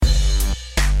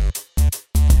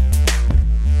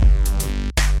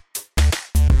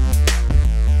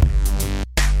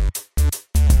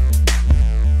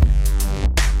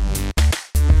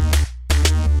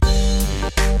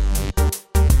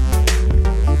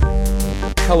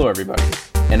Hello, everybody,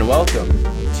 and welcome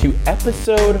to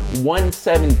episode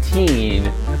 117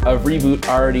 of Reboot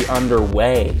Already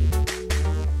Underway.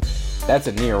 That's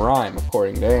a near rhyme,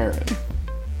 according to Aaron.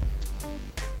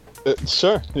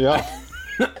 Sure, yeah.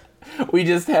 We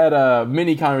just had a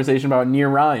mini conversation about near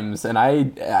rhymes, and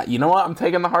you know what? I'm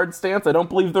taking the hard stance. I don't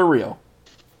believe they're real.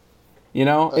 You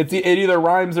know, it either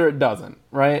rhymes or it doesn't,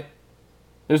 right?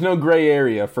 There's no gray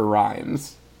area for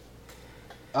rhymes.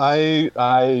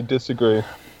 I disagree.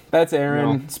 That's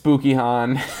Aaron, Spooky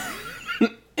Han,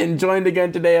 and joined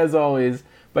again today, as always,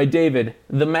 by David,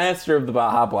 the master of the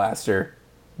Baja Blaster,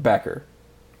 Becker.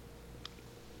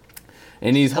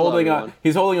 And he's holding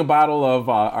a bottle of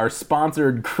our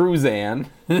sponsored Cruzan.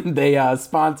 They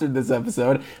sponsored this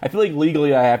episode. I feel like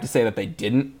legally I have to say that they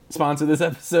didn't sponsor this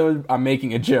episode. I'm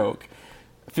making a joke.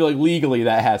 I feel like legally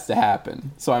that has to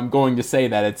happen. So I'm going to say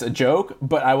that it's a joke,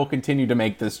 but I will continue to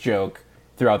make this joke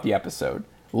throughout the episode.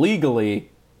 Legally,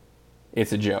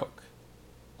 it's a joke.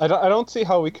 I don't see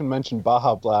how we can mention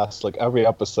Baja Blast like every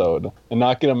episode and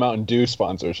not get a Mountain Dew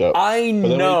sponsorship. I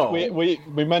know.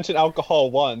 We mention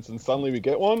alcohol once and suddenly we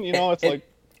get one. You know,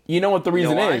 you know what the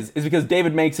reason is because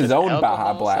David makes his own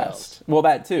Baja Blast. Sells. Well,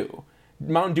 that too.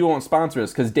 Mountain Dew won't sponsor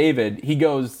us because David he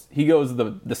goes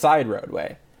the side road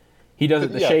way. He does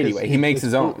it the shady way. He makes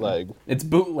his own. Bootleg. It's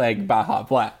bootleg Baja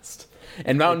Blast.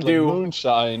 And Mountain Dew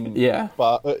moonshine. Yeah.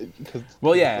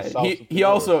 Well, yeah. He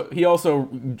also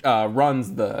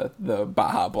runs the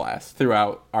Baja Blast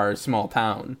throughout our small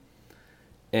town.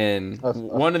 And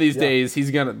one of these days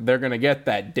they're gonna get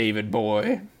that David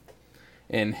boy,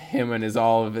 and him and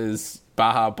all of his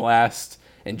Baja Blast.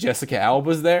 And Jessica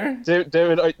Alba's there.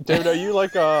 David, are you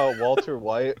like Walter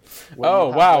White? Oh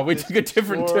wow, we took a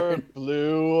different turn.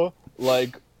 Blue,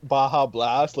 like Baja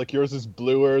Blast, like yours is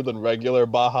bluer than regular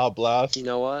Baja Blast. You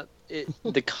know what?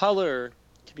 The color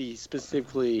to be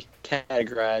specifically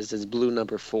categorized as blue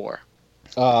number 4.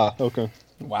 Ah, okay.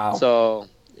 Wow. So,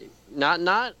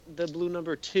 not the blue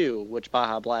number 2, which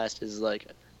Baja Blast is like.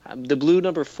 The blue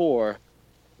number 4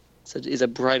 is a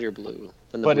brighter blue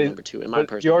than the blue number 2. In my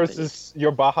personal opinion.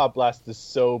 Your Baja Blast is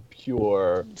so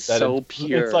pure.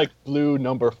 Pure. It's like blue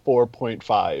number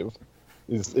 4.5.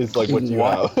 Is like what you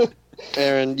have.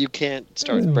 Aaron, you can't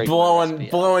start breaking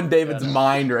blowing David's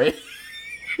mind, right?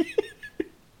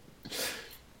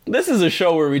 This is a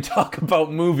show where we talk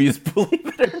about movies, believe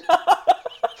it or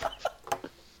not.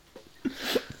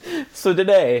 So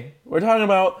today, we're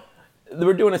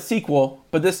doing a sequel,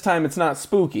 but this time it's not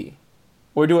spooky.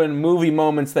 We're doing movie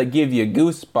moments that give you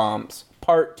goosebumps,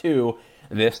 part 2.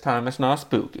 This time it's not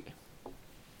spooky.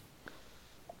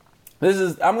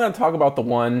 I'm going to talk about the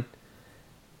one.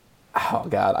 Oh,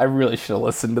 God, I really should have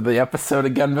listened to the episode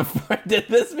again before I did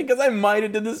this, because I might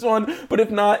have did this one. But if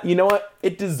not, you know what?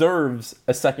 It deserves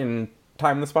a second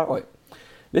time in the spotlight.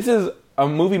 This is a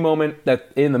movie moment that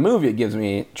in the movie it gives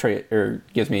me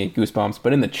goosebumps,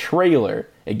 but in the trailer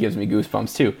it gives me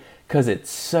goosebumps too, because it's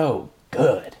so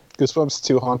good. Goosebumps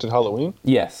 2 Haunted Halloween?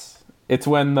 Yes. It's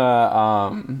when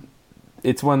the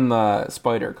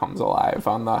spider comes alive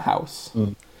on the house.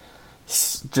 Mm.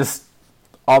 Just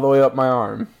all the way up my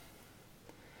arm.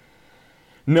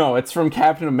 No, it's from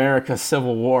Captain America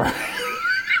Civil War.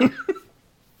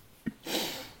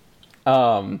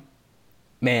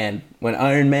 Man, when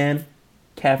Iron Man,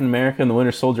 Captain America, and the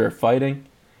Winter Soldier are fighting,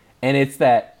 and it's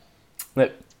that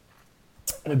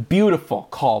beautiful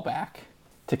callback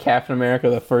to Captain America,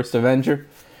 the First Avenger,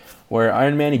 where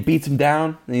Iron Man, he beats him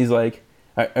down, and he's like,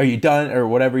 are you done? Or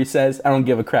whatever he says. I don't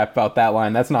give a crap about that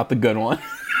line. That's not the good one.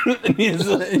 And he's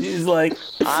like,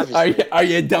 are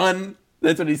you done?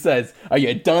 That's what he says. Are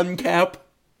you done, Cap?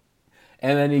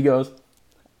 And then he goes,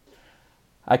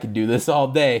 I could do this all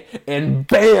day. And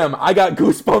bam, I got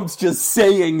goosebumps just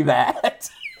saying that.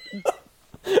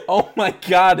 Oh my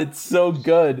God, it's so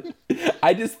good.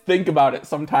 I just think about it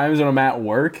sometimes when I'm at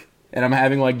work and I'm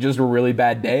having like just a really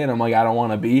bad day and I'm like, I don't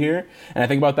want to be here. And I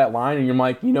think about that line and you're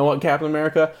like, you know what, Captain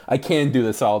America? I can do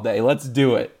this all day. Let's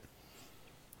do it.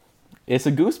 It's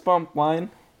a goosebump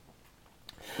line.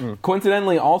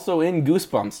 Coincidentally, also in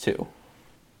Goosebumps 2.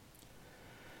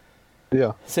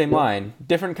 Yeah. Same line,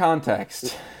 different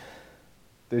context.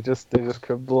 They just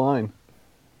cribbed the line.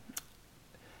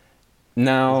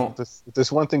 Now,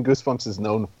 there's one thing Goosebumps is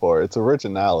known for. It's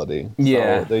originality.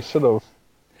 Yeah. So they should have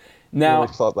really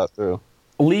thought that through.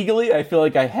 Legally, I feel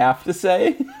like I have to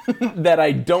say that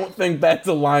I don't think that's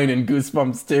a line in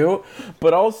Goosebumps 2,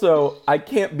 but also I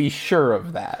can't be sure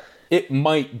of that. It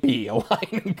might be a line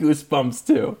in Goosebumps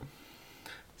 2.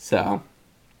 So,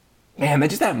 man,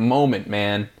 just that moment,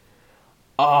 man.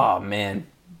 Oh, man.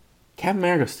 Captain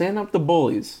America, stand up to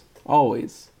bullies.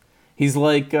 Always. He's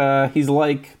like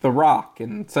The Rock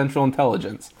in Central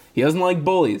Intelligence. He doesn't like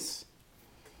bullies.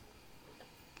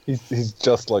 He's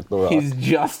just like The Rock. He's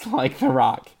just like The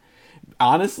Rock.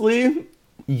 Honestly,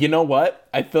 you know what?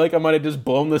 I feel like I might have just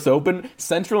blown this open.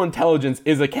 Central Intelligence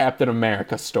is a Captain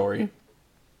America story.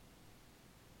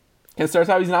 It starts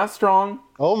out he's not strong.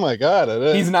 Oh my god, it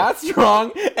is. He's not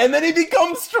strong, and then he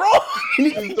becomes strong, and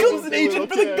he becomes an agent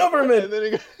for the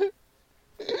government.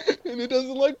 And he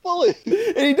doesn't like bullies.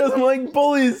 And he doesn't like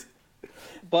bullies.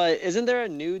 But isn't there a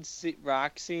nude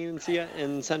rock scene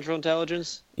in Central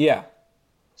Intelligence? Yeah.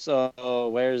 So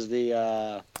where's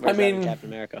the Captain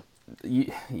America?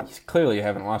 You clearly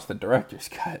haven't watched the director's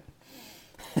cut.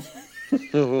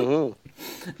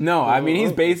 No, I mean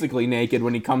he's basically naked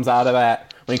when he comes out of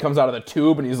that. When he comes out of the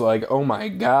tube and he's like, "Oh my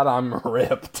god, I'm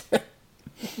ripped."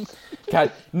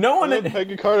 God, no one. And then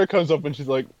Peggy Carter comes up and she's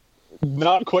like,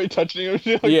 not quite touching him.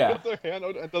 She puts her hand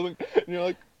out and doesn't. And you're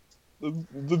like,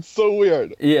 "That's so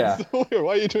weird." Yeah. It's so weird.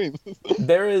 Why are you doing this?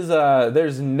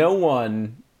 There's no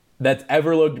one that's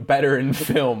ever looked better in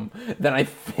film than I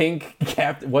think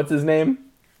what's his name?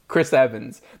 Chris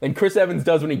Evans. Than Chris Evans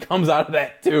does when he comes out of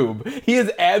that tube. He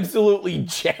is absolutely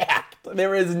jacked.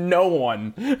 There is no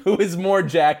one who is more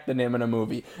jacked than him in a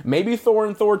movie. Maybe Thor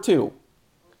and Thor 2.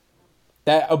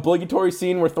 That obligatory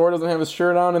scene where Thor doesn't have his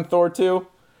shirt on in Thor 2.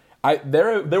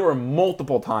 There were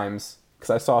multiple times, because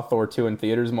I saw Thor 2 in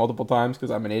theaters multiple times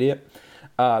because I'm an idiot.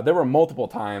 There were multiple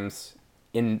times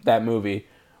in that movie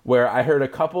where I heard a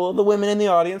couple of the women in the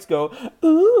audience go,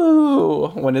 "Ooh,"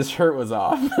 when his shirt was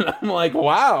off. And I'm like,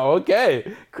 wow,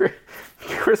 okay. Chris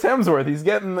Hemsworth,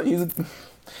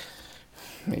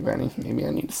 maybe I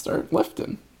need to start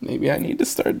lifting. Maybe I need to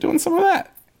start doing some of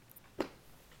that.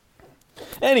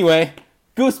 Anyway,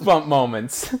 goosebump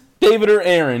moments. David or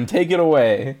Aaron, take it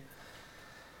away.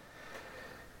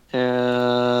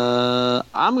 I'm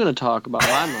going to talk about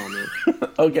my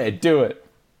moment. Okay, do it.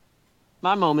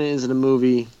 My moment is in a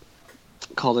movie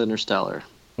called Interstellar.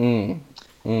 And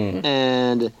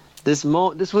this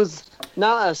was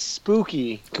not a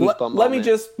spooky goosebump moment.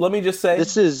 Let me just say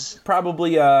this is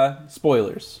probably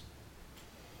spoilers.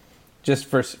 Just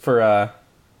for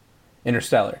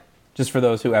Interstellar, just for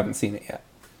those who haven't seen it yet.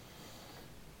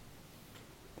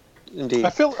 Indeed.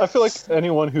 I feel like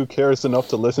anyone who cares enough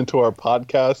to listen to our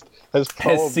podcast has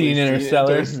seen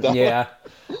Interstellar. Yeah.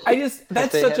 If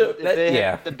they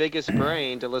had the biggest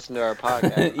brain to listen to our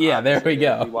podcast. Yeah, there we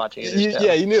go.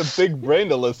 You need a big brain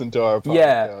to listen to our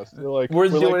podcast. Yeah.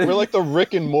 We're like the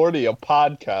Rick and Morty of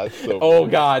podcasts. Oh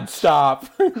God, stop.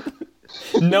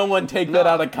 No one take that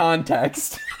out of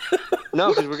context. No,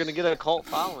 because we're gonna get a cult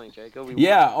following, Jacob.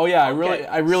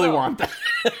 I really want that.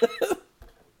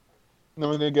 And then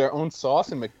we're gonna get our own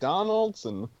sauce in McDonald's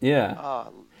and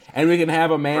and we can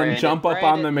have a man jump up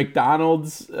on the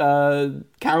McDonald's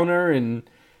counter and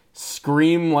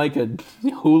scream like a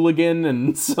hooligan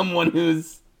and someone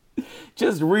who's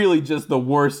just the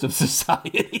worst of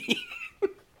society.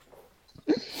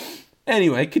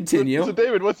 Anyway, continue. So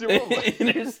David, what's your moment?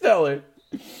 Interstellar.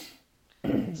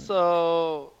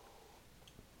 So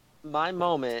my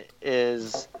moment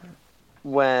is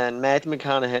when Matthew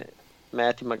McConaughey,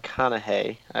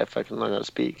 I fucking learn how to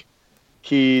speak.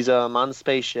 He's on the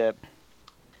spaceship,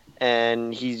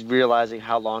 and he's realizing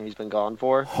how long he's been gone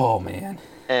for. Oh, man.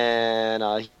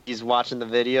 And he's watching the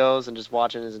videos and just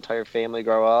watching his entire family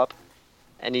grow up.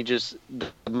 And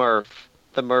the Murph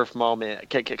moment.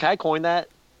 Can I coin that?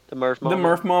 The Murph moment? The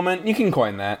Murph moment? You can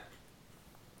coin that.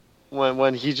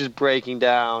 When he's just breaking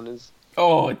down. It's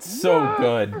so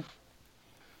good.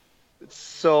 It's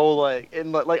so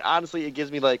honestly, it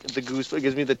gives me the goosebumps. It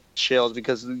gives me the chills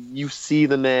because you see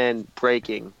the man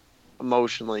breaking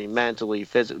emotionally, mentally,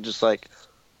 physically, just I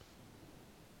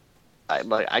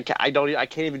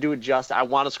can't even do it justice. I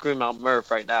want to scream out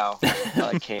Murph right now, but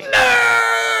I can't.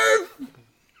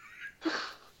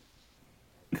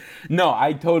 No,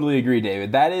 I totally agree,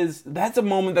 David. That's a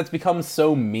moment that's become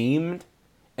so memed,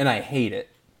 and I hate it.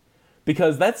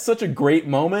 Because that's such a great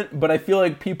moment, but I feel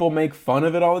like people make fun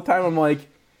of it all the time. I'm like,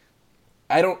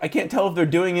 I can't tell if they're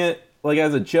doing it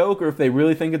as a joke or if they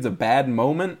really think it's a bad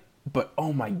moment. But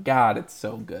oh my God, it's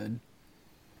so good.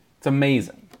 It's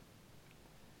amazing.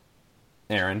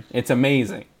 Aaron, it's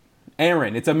amazing.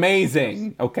 Aaron, it's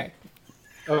amazing. Okay.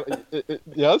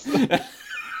 Yes.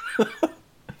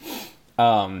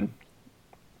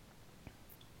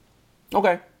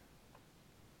 Okay.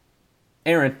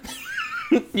 Aaron.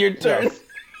 Your turn. Yes.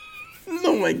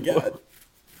 Oh my God.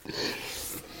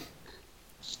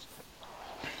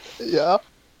 Yeah.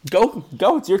 Go.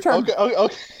 It's your turn.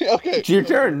 Okay. It's your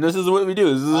turn. This is what we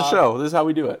do. This is a show. This is how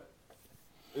we do it.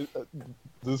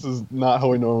 this is not how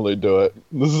we normally do it.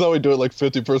 This is how we do it like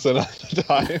 50% of the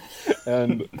time.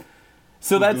 And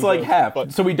so that's like half.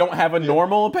 But, so we don't have a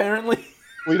normal, apparently?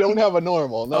 We don't have a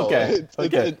normal, no. Okay.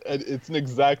 It's an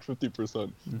exact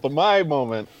 50%. But my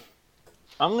moment,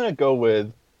 I'm going to go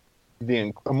with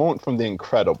a moment from The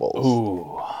Incredibles.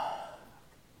 Ooh.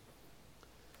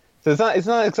 So it's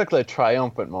not exactly a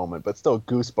triumphant moment, but still a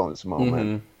goosebumps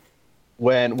moment.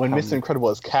 When Mr.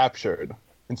 Incredible is captured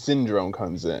and Syndrome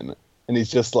comes in, and he's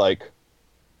just like,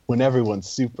 when everyone's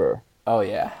super. Oh,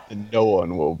 yeah. And no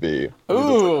one will be. Ooh.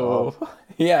 Like, oh,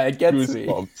 yeah, it gets me.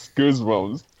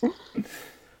 Goosebumps.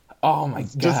 Oh, my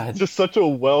God. Just such a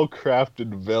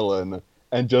well-crafted villain.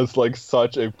 And just, like,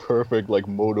 such a perfect, like,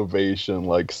 motivation,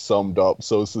 like, summed up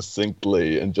so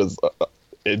succinctly. And just,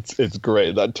 it's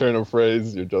great. That turn of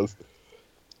phrase, you're just...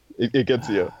 It gets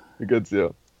you. It gets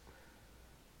you.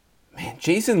 Man,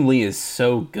 Jason Lee is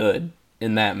so good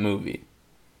in that movie.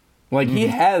 Like, he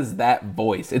has that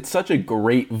voice. It's such a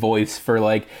great voice for,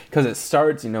 like... Because it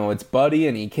starts, it's Buddy,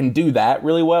 and he can do that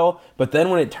really well. But then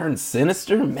when it turns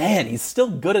sinister, man, he's still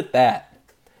good at that.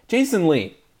 Jason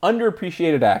Lee,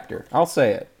 underappreciated actor. I'll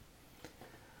say it.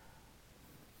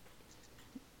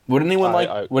 Would anyone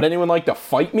like to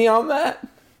fight me on that?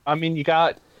 I mean, you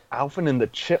got Alvin and the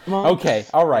Chipmunks. Okay,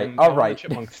 all right.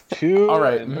 Chipmunks 2. All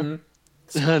right.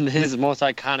 And his most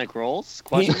iconic roles?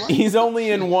 He's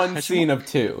only in one scene of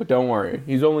 2. Don't worry.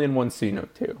 He's only in one scene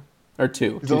of 2. Or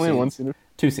 2. He's only in one scene?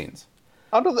 2 scenes.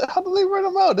 How do they write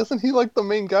him out? Isn't he like the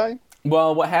main guy?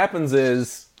 Well, what happens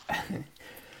is...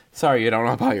 Sorry, you don't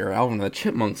know about your Alvin and the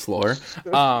Chipmunks lore.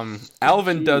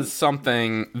 Alvin does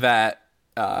something that...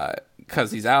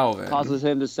 because he's Alvin. Causes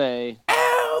him to say...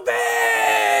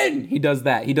 Alvin! He does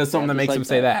that. He does something that makes him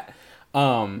say that.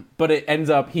 But it ends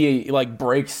up he like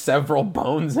breaks several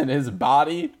bones in his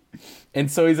body,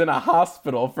 and so he's in a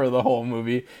hospital for the whole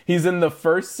movie. He's in the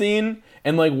first scene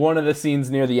and like one of the scenes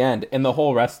near the end, and the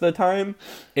whole rest of the time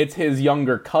it's his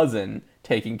younger cousin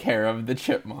taking care of the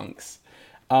chipmunks,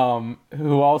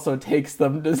 who also takes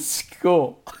them to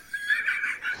school.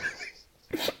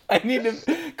 I need to,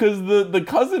 because the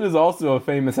cousin is also a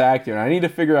famous actor, and I need to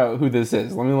figure out who this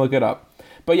is. Let me look it up.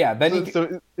 But yeah, then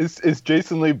so is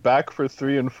Jason Lee back for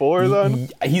 3 and 4 then?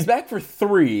 He's back for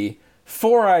 3.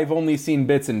 4 I've only seen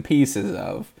bits and pieces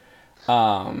of.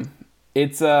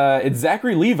 It's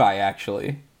Zachary Levi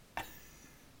actually.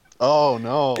 Oh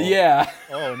no. Yeah.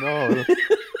 Oh no.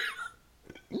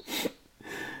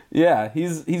 Yeah,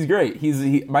 he's great.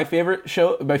 My favorite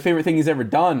thing he's ever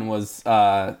done was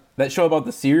that show about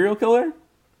the serial killer.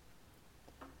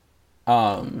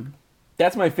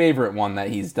 That's my favorite one that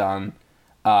he's done.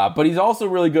 But he's also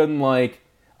really good in like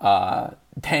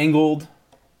Tangled.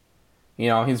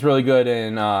 He's really good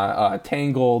in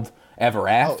Tangled, Ever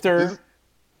After.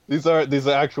 These are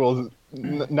actual.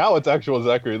 Now it's actual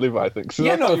Zachary Levi, I think. So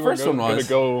yeah, no, the first one was. Going to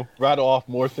go rattle off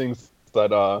more things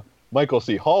that Michael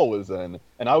C. Hall was in,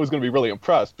 and I was going to be really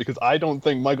impressed because I don't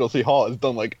think Michael C. Hall has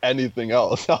done like anything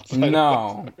else outside.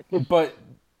 No, but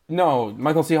no,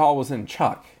 Michael C. Hall was in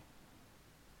Chuck.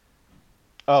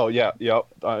 Oh yeah, yep.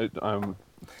 I'm.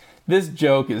 This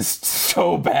joke is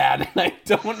so bad, and I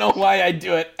don't know why I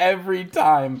do it every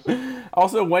time.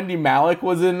 Also, Wendy Malick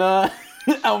was in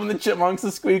Alvin the Chipmunks: The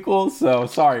Squeakquel, so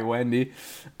sorry, Wendy.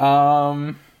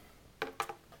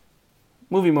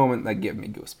 Movie moment that give me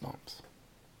goosebumps.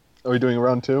 Are we doing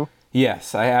round 2?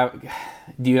 Yes, I have.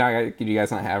 Do you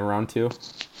guys not have round 2?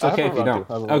 It's okay if you don't.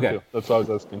 Okay, that's what I was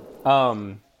asking.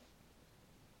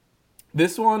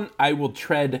 This one I will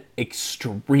tread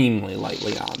extremely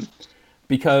lightly on,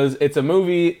 because it's a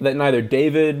movie that neither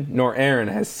David nor Aaron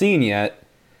has seen yet.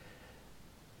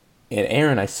 And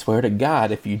Aaron, I swear to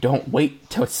God, if you don't wait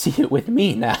to see it with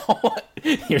me now,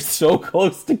 you're so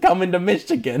close to coming to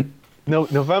Michigan. No,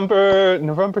 November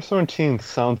 17th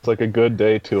sounds like a good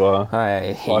day to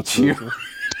I hate you.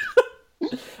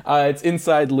 It's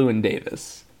Inside Llewyn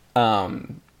Davis.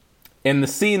 And the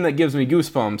scene that gives me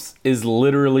goosebumps is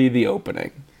literally the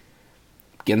opening.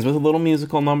 Begins with a little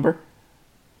musical number.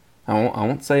 I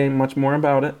won't say much more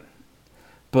about it,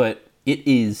 but it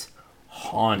is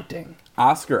haunting.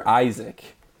 Oscar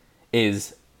Isaac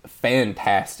is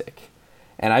fantastic,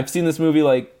 and I've seen this movie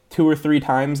like 2 or 3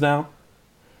 times now,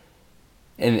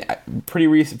 and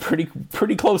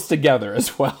pretty close together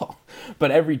as well.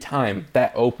 But every time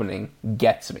that opening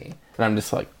gets me, and I'm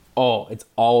just like, oh, it's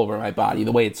all over my body.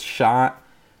 The way it's shot,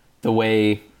 the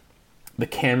way the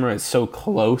camera is so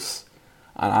close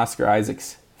on Oscar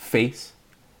Isaac's face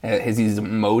as he's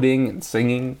emoting and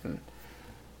singing. And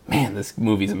man, this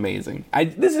movie's amazing.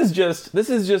 This is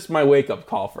just my wake-up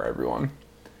call for everyone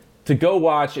to go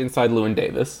watch Inside Llewyn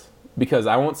Davis. because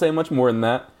I won't say much more than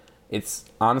that. It's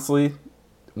honestly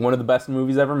one of the best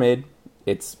movies ever made.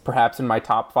 It's perhaps in my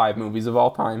top 5 movies of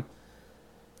all time.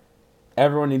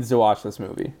 Everyone needs to watch this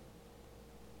movie.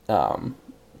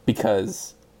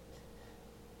 Because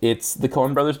it's the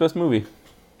Coen Brothers' best movie.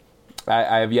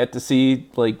 I have yet to see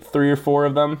like 3 or 4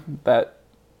 of them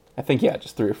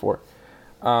just 3 or 4.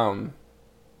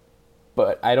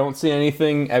 But I don't see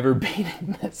anything ever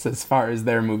beating this as far as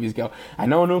their movies go. I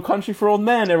know No Country for Old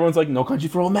Men. Everyone's like, No Country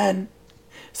for Old Men.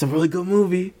 It's a really good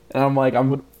movie. And I'm like,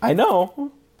 I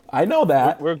know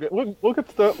that. We'll get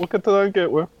to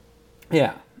that. We'll.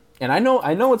 Yeah. And I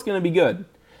know it's going to be good.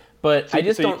 But I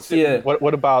just don't see it.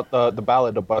 What about the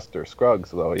Ballad of Buster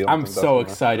Scruggs, though? I'm so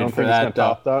excited for that,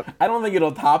 though. I don't think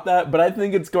it'll top that, but I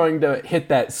think it's going to hit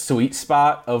that sweet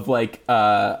spot of, like,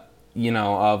 God,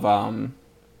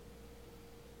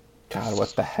 what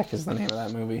the heck is the name of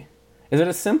that movie? Is it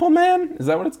A Simple Man? Is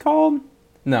that what it's called?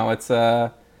 No, it's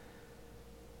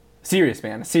Serious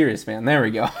Man. Serious Man. There we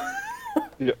go.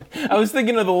 Yeah. I was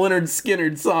thinking of the Lynyrd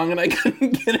Skynyrd song, and I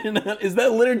couldn't get it. Is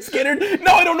that Lynyrd Skynyrd?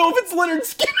 No, I don't know if it's Lynyrd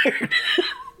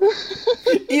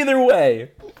Skynyrd. Either way.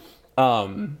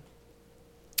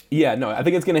 Yeah, no, I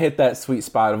think it's going to hit that sweet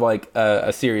spot of, like,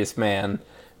 a Serious Man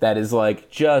that is, like,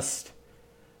 just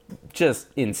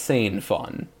insane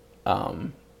fun.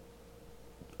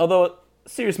 Although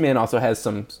Serious Man also has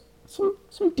some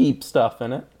deep stuff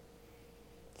in it.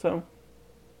 So,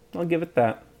 I'll give it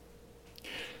that.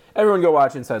 Everyone go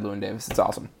watch Inside Llewyn Davis. It's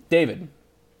awesome. David,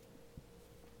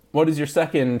 what is your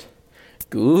second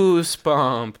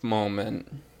goosebump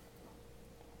moment?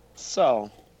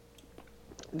 So,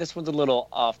 this one's a little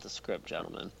off the script,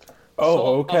 gentlemen.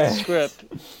 Oh, okay. Off the script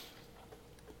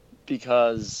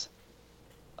because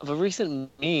of a recent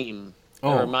meme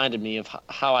that reminded me of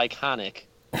how iconic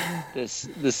this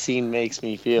scene makes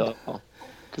me feel.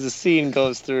 Because the scene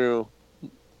goes through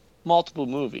multiple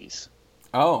movies.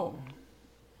 Oh.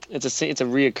 It's a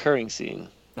reoccurring scene.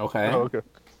 Okay. Oh,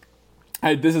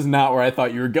 okay. This is not where I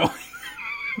thought you were going.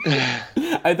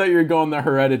 I thought you were going the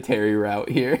Hereditary route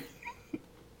here.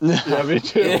 Yeah, me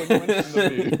too.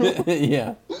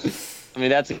 Yeah. I mean,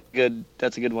 that's a good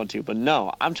one too. But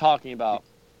no, I'm talking about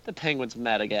the Penguins of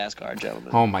Madagascar, gentlemen.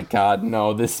 Oh my God,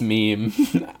 no! This meme,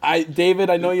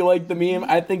 David. I know you like the meme.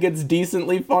 I think it's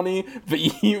decently funny, but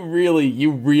you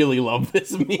really love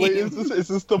this meme. Wait, is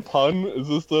this the pun? Is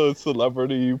this the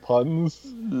celebrity puns?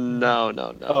 No.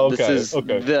 Oh, okay, this is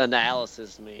the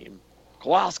analysis meme.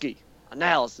 Kowalski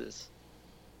analysis,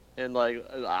 and like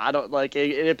I don't like it.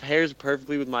 It pairs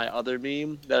perfectly with my other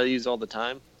meme that I use all the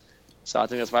time. So I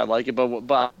think that's why I like it.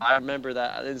 But I remember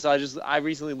that, and so I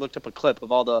recently looked up a clip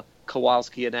of all the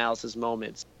Kowalski analysis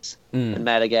moments in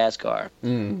Madagascar,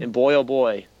 and boy oh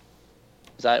boy,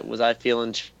 was I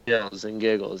feeling chills and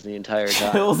giggles the entire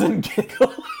time. Chills and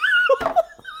giggles.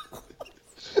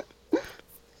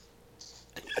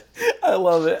 I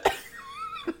love it.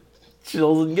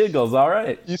 Chills and giggles. All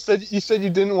right. You said you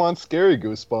didn't want scary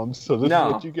goosebumps, so this is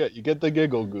what you get. You get the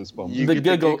giggle goosebumps.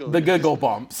 The giggle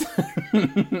bumps.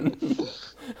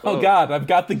 Oh God, I've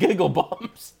got the giggle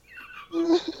bumps.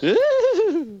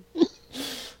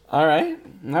 All right.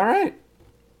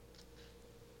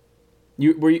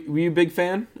 Were you a big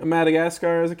fan of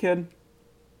Madagascar as a kid?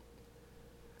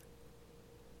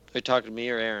 Are you talking to me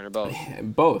or Aaron or both?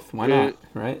 Both. Why not?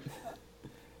 Right.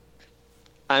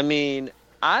 I mean,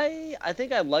 I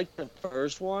think I liked the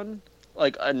first one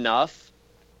like enough.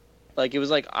 Like it was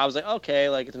like I was like okay,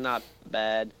 like it's not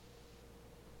bad.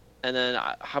 And then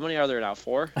how many are there now?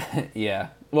 4? Yeah.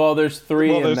 Well, there's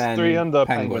 3 and then 3 on the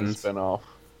Penguins spinoff.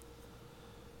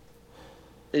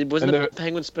 It wasn't the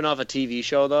Penguin spinoff a TV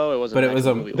show though. It wasn't. But it was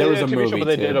a movie. there was a movie show, but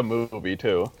they too. did a movie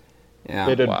too. Yeah.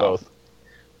 They did both.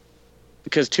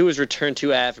 Because 2 is Return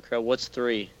to Africa. What's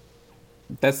 3?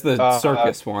 That's the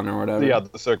circus one or whatever. Yeah,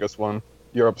 the circus one.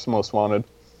 Europe's Most Wanted.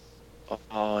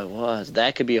 Oh, it was.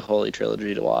 That could be a holy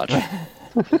trilogy to watch.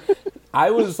 I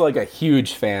was like a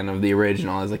huge fan of the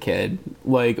original as a kid.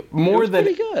 Like more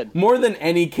than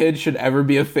any kid should ever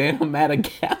be a fan of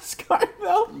Madagascar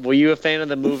though. Were you a fan of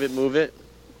the Move It?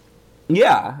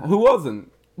 Yeah, who wasn't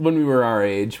when we were our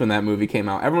age when that movie came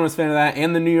out? Everyone was a fan of that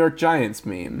and the New York Giants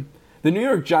meme. The New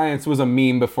York Giants was a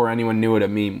meme before anyone knew what a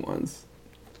meme was.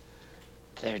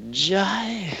 They're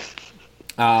giants.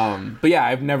 But yeah,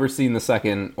 I've never seen the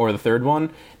second or the third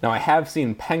one. Now I have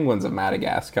seen Penguins of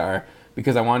Madagascar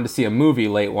because I wanted to see a movie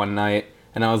late one night,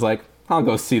 and I was like, I'll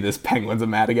go see this Penguins of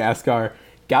Madagascar.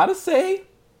 Gotta say,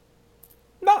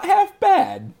 not half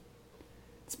bad.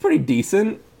 It's pretty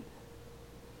decent.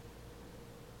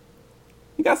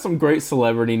 You got some great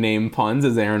celebrity name puns,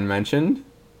 as Aaron mentioned.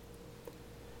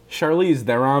 Charlize,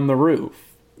 they're on the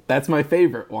roof. That's my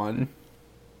favorite one.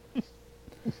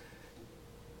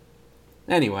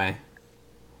 Anyway.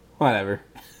 Whatever.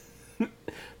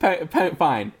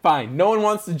 Fine. No one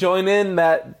wants to join in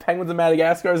that Penguins of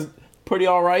Madagascar is pretty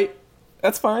alright.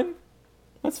 That's fine.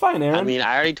 That's fine, Aaron. I mean,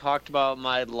 I already talked about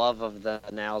my love of the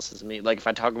analysis. Me, like, if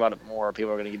I talk about it more,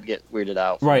 people are going to get weirded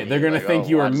out. Right, me. they're going to think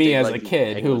you were me as a the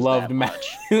kid who Penguins loved that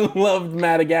who loved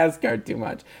Madagascar too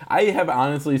much. I have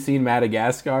honestly seen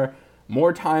Madagascar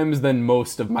more times than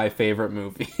most of my favorite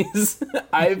movies.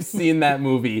 I've seen that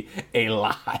movie a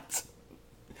lot.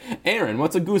 Aaron,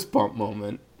 what's a goosebump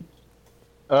moment?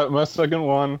 My second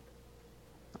one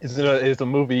is a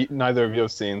movie neither of you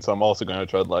have seen, so I'm also going to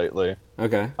tread lightly.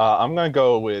 Okay. I'm going to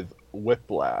go with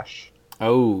Whiplash.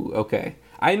 Oh, okay.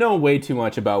 I know way too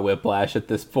much about Whiplash at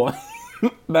this point.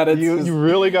 That it's You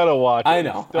really got to watch it. I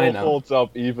know, It still I know. holds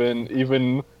up even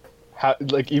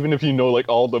if you know like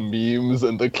all the memes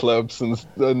and the clips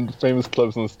and famous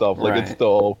clips and stuff. Like Right. it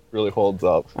still really holds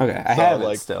up. Okay, I have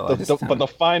it still. I just But the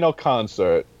final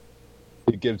concert,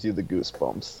 it gives you the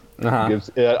goosebumps. Uh-huh.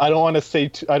 I don't want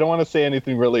to say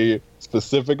anything really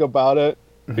specific about it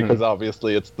because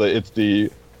obviously it's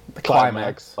the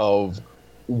climax of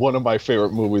one of my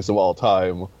favorite movies of all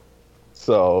time.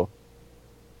 So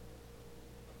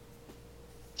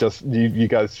just you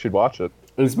guys should watch it.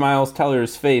 Is Miles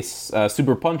Teller's face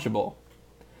super punchable?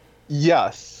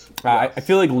 Yes. I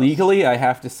feel like legally I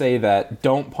have to say that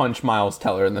don't punch Miles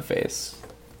Teller in the face.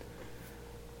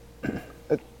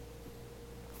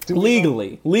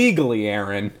 Legally,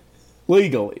 Aaron.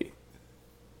 Legally.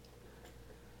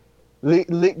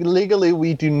 Legally,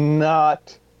 we do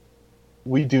not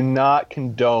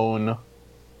condone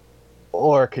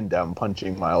or condemn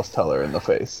punching Miles Teller in the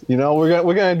face. You know, we're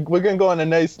gonna go on a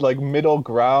nice like middle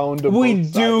ground. We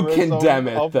do condemn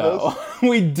it though.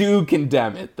 We do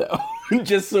condemn it though.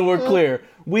 Just so we're clear,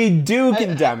 we do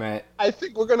condemn it. I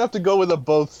think we're gonna have to go with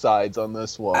both sides on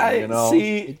this one. You know,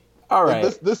 see. All right.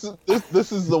 This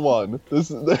is the one.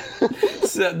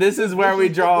 So this is where we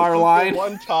draw our line.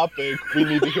 One topic we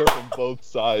need to hear from both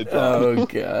sides. Oh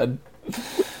god.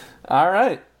 All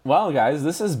right. Well, guys,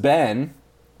 this has been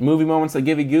Movie Moments That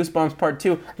Give You Goosebumps Part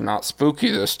 2. Not spooky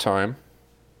this time.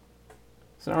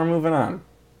 So we're moving on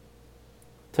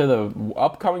to the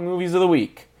upcoming movies of the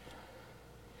week.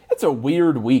 It's a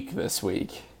weird week this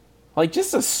week. Like,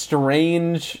 just a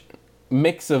strange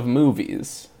mix of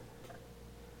movies.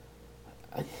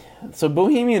 So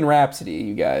Bohemian Rhapsody,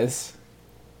 you guys.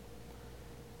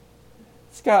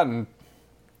 It's not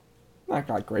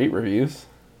got great reviews.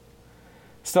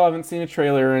 Still haven't seen a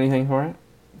trailer or anything for it.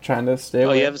 I'm trying to stay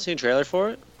away. Oh, you haven't seen a trailer for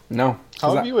it? No.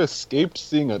 How have you escaped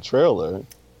seeing a trailer?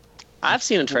 I've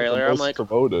seen a trailer. I'm like,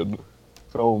 promoted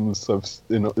films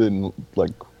in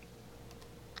like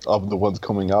of the ones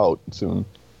coming out soon.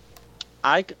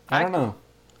 I don't know.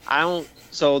 I don't.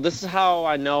 So this is how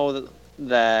I know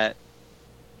that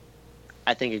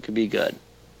I think it could be good.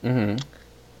 Mm-hmm.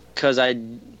 Because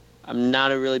I'm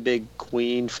not a really big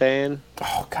Queen fan.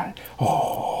 Oh god.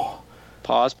 Oh.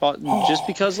 Pause. Just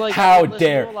because, like, How I listen to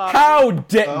dare? a lot of How it.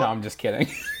 dare? No, I'm just kidding.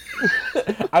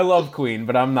 I love Queen,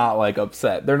 but I'm not like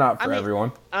upset. They're not for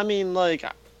everyone. I mean, like,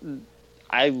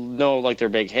 I know like their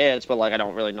big hits, but like I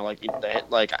don't really know like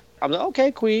like I'm like,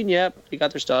 okay, Queen, yep, you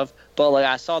got their stuff. But like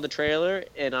I saw the trailer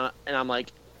and I'm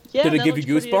like, yeah, did it that give looks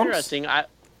you pretty goosebumps? Interesting.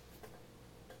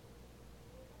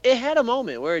 It had a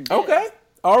moment where it did. Okay,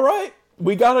 all right,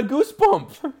 we got a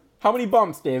goosebump. How many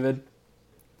bumps, David?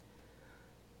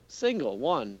 Single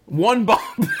one. One bump.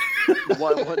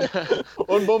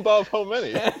 One bump off how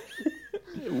many?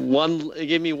 One. It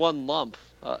gave me one lump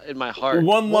in my heart.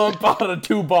 One lump out of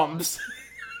two bumps.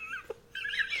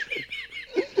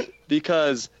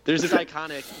 Because there's this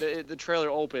iconic. The trailer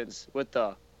opens with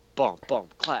the bump,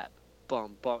 bump, clap,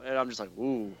 bump, bump, and I'm just like,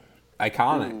 ooh.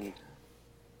 Iconic. Ooh.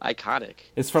 Iconic.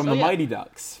 It's from So, the yeah. Mighty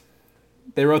Ducks.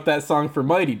 They wrote that song for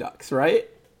Mighty Ducks, right?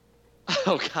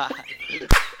 Oh God.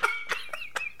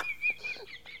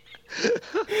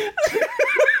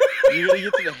 You're gonna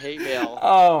get to the hate mail.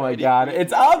 Oh my god.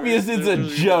 It's obvious it's a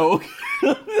joke.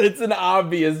 It's an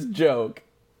obvious joke.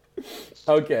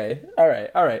 Okay.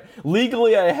 Alright.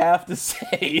 Legally, I have to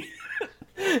say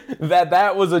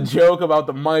that was a joke about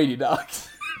the Mighty Ducks.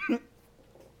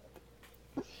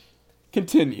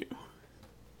 Continue.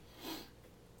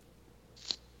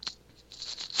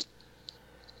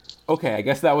 Okay, I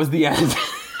guess that was the end.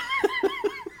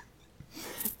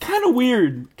 Kind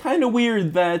of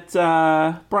weird that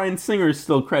Bryan Singer is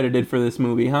still credited for this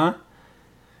movie, huh?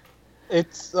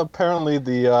 It's apparently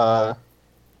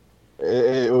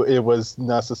it was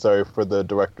necessary for the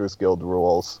Directors Guild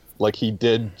rules. Like he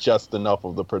did just enough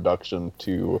of the production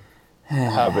to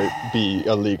have it be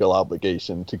a legal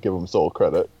obligation to give him sole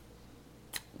credit.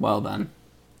 Well done.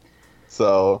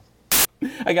 So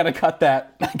I gotta cut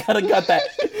that.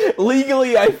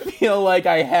 Legally, I feel like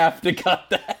I have to cut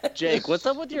that. Jake, what's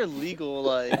up with your legal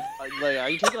like? Are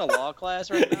you taking a law class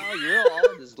right now? You're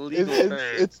all this legal term.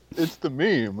 it's the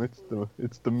meme.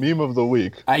 It's the meme of the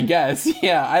week. I guess,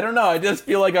 yeah. I don't know. I just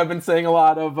feel like I've been saying a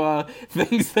lot of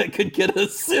things that could get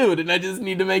us sued, and I just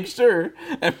need to make sure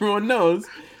everyone knows.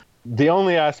 The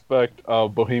only aspect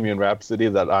of Bohemian Rhapsody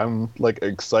that I'm like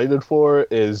excited for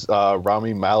is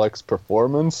Rami Malek's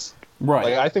performance.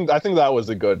 Right. Like, I think that was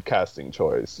a good casting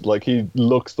choice. Like he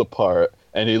looks the part,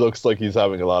 and he looks like he's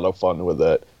having a lot of fun with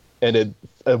it. And it's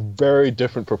a very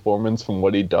different performance from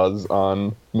what he does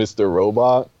on Mr.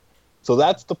 Robot. So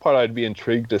that's the part I'd be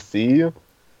intrigued to see.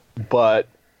 But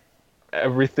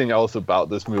everything else about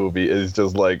this movie is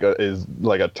just like a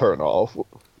turnoff.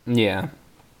 Yeah.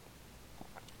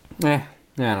 I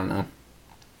don't know.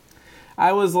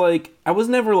 I was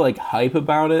never like hype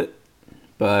about it,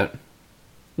 but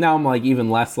now I'm like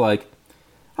even less like,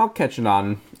 I'll catch it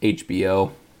on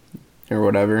HBO or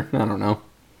whatever. I don't know.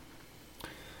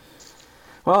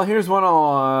 Well, here's one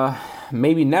I'll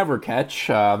maybe never catch: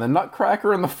 The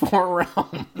Nutcracker in the Four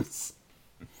Realms.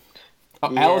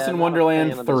 Alice in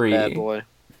Wonderland 3. Bad boy.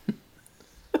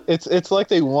 It's like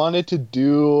they wanted to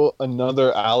do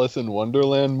another Alice in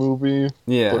Wonderland movie,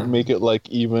 Yeah. but make it like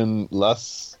even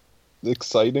less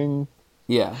exciting.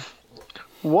 Yeah.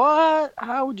 What?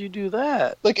 How would you do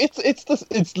that? Like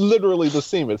it's literally the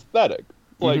same aesthetic.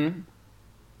 Like Mhm.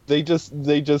 they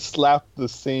just slapped the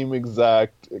same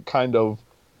exact kind of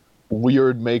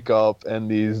weird makeup and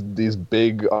these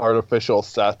big artificial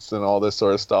sets and all this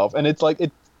sort of stuff, and it's like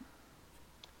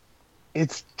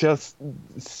it's just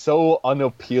so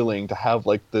unappealing to have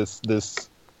like this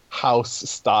house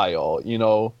style, you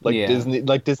know, like Yeah.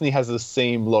 Disney has the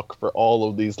same look for all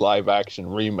of these live action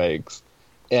remakes,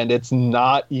 and it's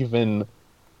not even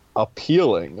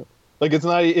appealing. Like it's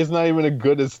not even a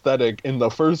good aesthetic in the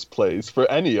first place for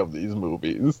any of these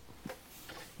movies.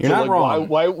 You're So, not like, wrong.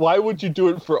 Why would you do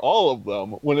it for all of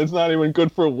them when it's not even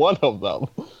good for one of them?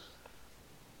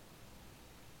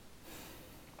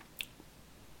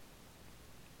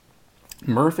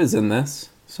 Murph is in this,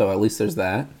 so at least there's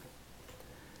that.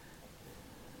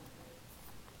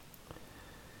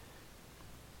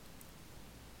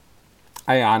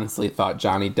 I honestly thought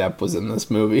Johnny Depp was in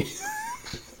this movie.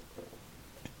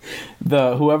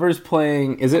 Whoever's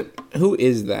playing, who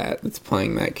is that's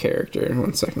playing that character?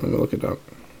 1 second, let me look it up.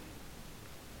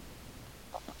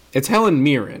 It's Helen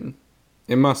Mirren.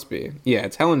 It must be. Yeah,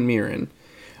 it's Helen Mirren.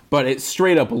 But it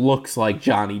straight up looks like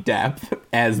Johnny Depp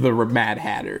as the Mad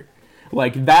Hatter.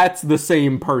 Like, that's the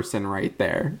same person right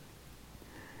there.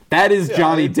 That is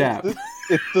Johnny Depp.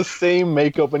 It's the same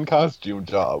makeup and costume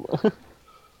job.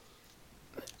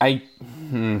 I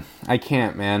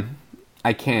can't, man.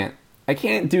 I can't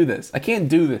do this. I can't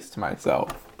do this to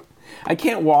myself. I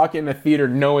can't walk in a theater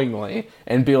knowingly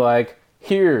and be like,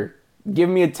 here, give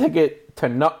me a ticket to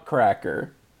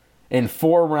Nutcracker in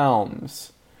Four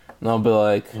Realms. And I'll be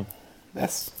like,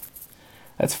 that's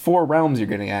 4 realms you're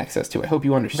getting access to. I hope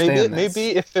you understand this.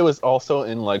 Maybe if it was also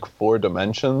in like 4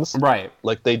 dimensions. Right.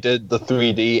 Like they did the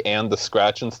 3D and the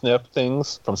scratch and sniff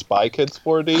things from Spy Kids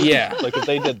 4D. Yeah. Like if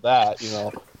they did that, you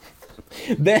know.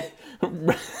 Then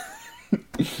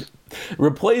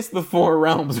replace the 4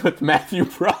 realms with Matthew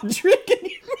Broderick and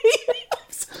you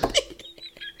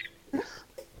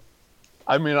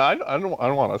I mean, I don't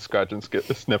want a scratch and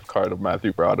sniff card of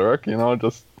Matthew Broderick, you know,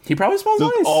 just He probably smells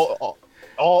nice.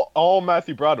 all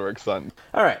Matthew Broderick's son.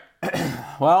 All right.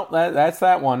 Well, that's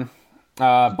that one.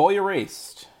 Boy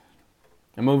Erased,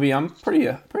 a movie I'm pretty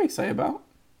excited about.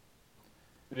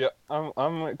 Yeah,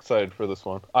 I'm excited for this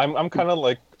one. I'm kind of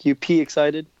like You pee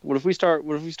excited? What if we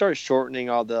start shortening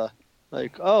all the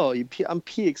like? Oh, I'm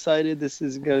pee excited. This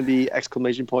is gonna be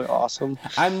exclamation point awesome.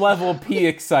 I'm level P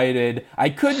excited. I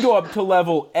could go up to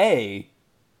level A,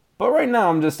 but right now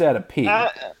I'm just at a P.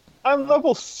 I'm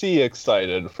level C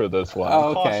excited for this one. Oh,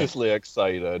 okay. Cautiously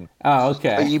excited. Oh,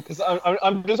 okay. Because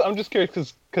I'm just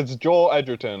curious because Joel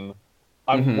Edgerton.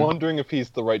 I'm wondering if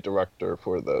he's the right director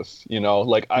for this. You know,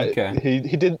 like he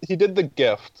did The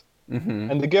Gift,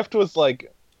 and The Gift was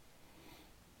like,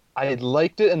 I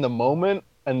liked it in the moment,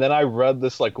 and then I read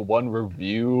this like one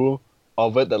review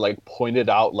of it that like pointed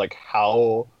out like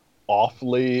how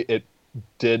awfully it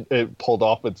pulled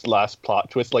off its last plot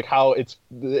twist, like how its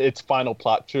final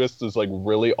plot twist is like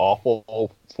really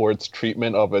awful for its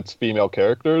treatment of its female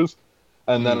characters,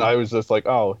 and then I was just like,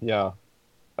 oh yeah,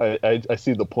 I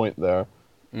see the point there.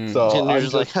 So And you're I'm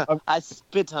just just, like, I'm, I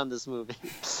spit on this movie.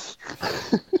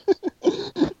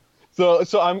 so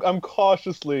I'm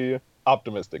cautiously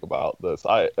optimistic about this.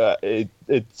 It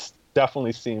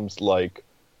definitely seems like,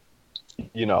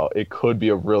 it could be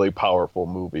a really powerful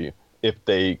movie if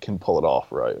they can pull it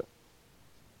off right.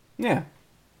 Yeah.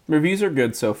 Reviews are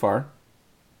good so far.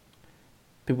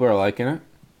 People are liking it.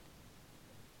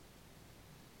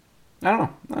 I don't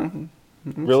know. I'm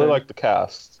Really excited. like the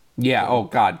cast. Yeah, oh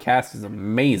god, cast is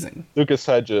amazing. Lucas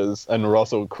Hedges and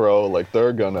Russell Crowe, like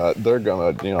they're gonna,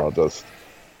 just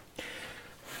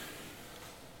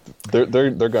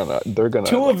they're gonna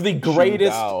Two of the chew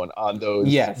greatest- down on those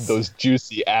Yes. those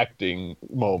juicy acting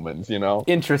moments,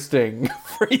 Interesting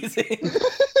phrasing.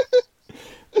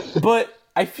 But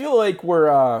I feel like we're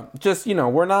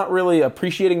we're not really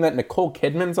appreciating that Nicole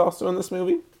Kidman's also in this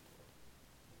movie.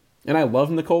 And I love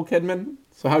Nicole Kidman,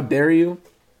 so how dare you?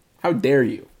 How dare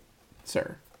you,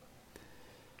 sir?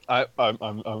 I'm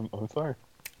sorry.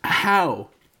 How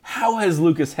has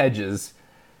Lucas Hedges,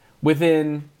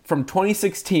 from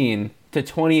 2016 to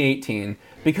 2018,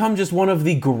 become just one of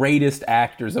the greatest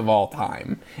actors of all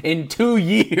time in 2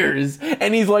 years?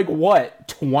 And he's like, what,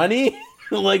 20?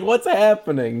 Like, what's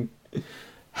happening?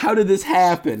 How did this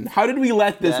happen? How did we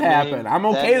let this happen? I'm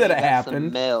okay that it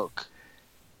happened. Milk.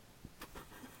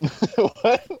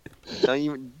 What?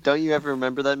 Don't you ever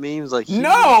remember that meme? It's like, he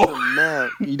No! needs some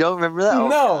milk. You don't remember that? Oh,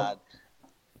 No. God.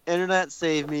 Internet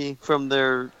saved me from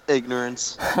their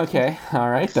ignorance. Okay, all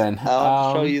right then. I'll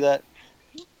have to show you that.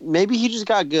 Maybe he just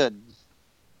got good.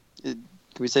 Can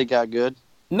we say got good?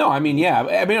 No, I mean, yeah.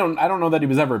 I mean, I don't know that he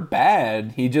was ever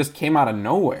bad. He just came out of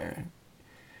nowhere.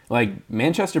 Like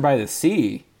Manchester by the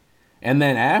Sea. And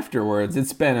then afterwards,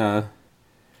 it's been a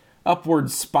upward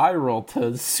spiral to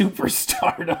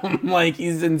superstardom. Like,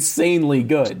 he's insanely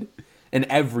good in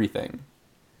everything.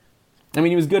 I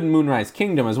mean, he was good in Moonrise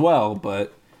Kingdom as well,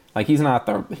 but like he's not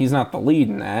the lead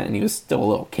in that, and he was still a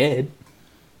little kid.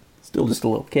 Still just a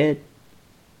little kid.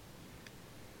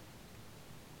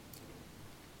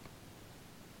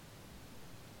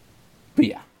 But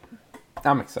yeah,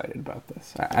 I'm excited about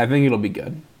this. I think it'll be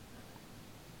good.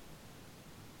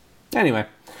 Anyway,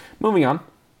 moving on.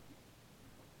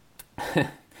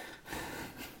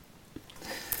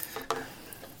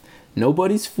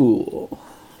 Nobody's Fool.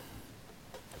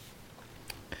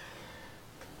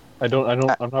 I'm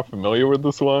not familiar with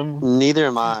this one. Neither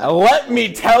am I. Let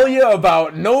me tell you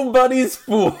about Nobody's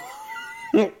Fool.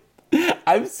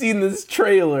 I've seen this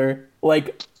trailer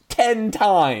like 10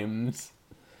 times.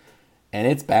 And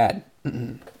it's bad.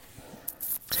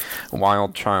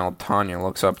 Wild child Tanya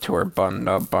looks up to her buttoned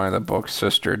up by the book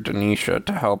sister Denisha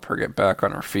to help her get back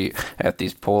on her feet. As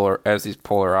these polar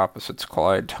opposites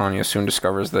collide, Tanya soon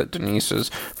discovers that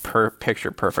Denise's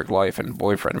picture-perfect life and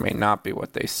boyfriend may not be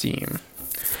what they seem.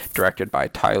 Directed by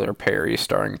Tyler Perry,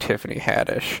 starring Tiffany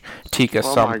Haddish, Tika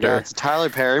Oh Sumpter. my God, it's a Tyler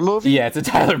Perry movie? Yeah, it's a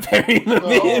Tyler Perry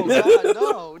movie.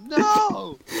 Oh God,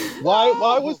 no.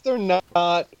 Why was there not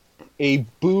a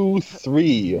Boo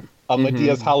 3 on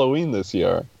Medea's Halloween this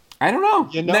year? I don't know.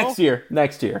 You know? Next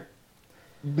year.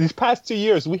 These past 2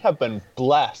 years, we have been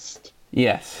blessed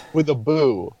Yes. with a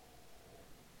Boo.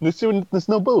 This year, there's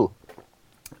no Boo.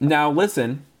 Now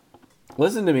listen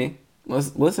to me.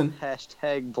 Listen.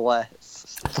 Hashtag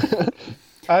blessed.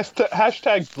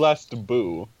 Hashtag blessed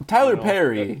Boo. Tyler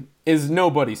Perry is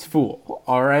nobody's fool,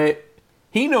 all right?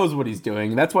 He knows what he's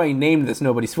doing. That's why he named this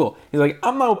Nobody's Fool. He's like,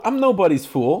 I'm nobody's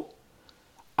fool.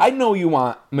 I know you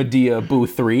want Medea Boo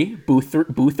 3. Boo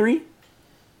 3?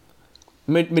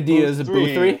 Medea's a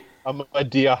Boo 3? A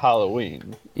Medea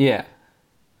Halloween. Yeah.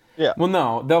 Yeah. Well,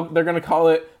 no. They're going to call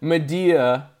it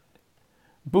Medea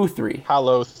Boo 3.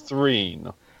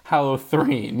 Halloween.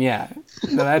 Halloween, yeah.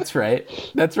 No, that's right.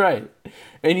 That's right.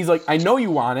 And he's like, I know you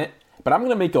want it, but I'm going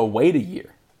to make her wait a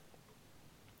year.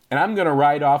 And I'm going to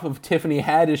ride off of Tiffany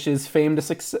Haddish's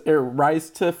rise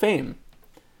to fame.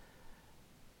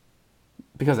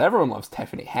 Because everyone loves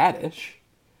Tiffany Haddish.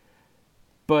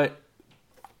 But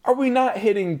are we not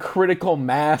hitting critical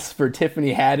mass for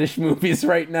Tiffany Haddish movies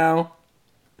right now?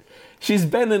 She's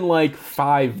been in like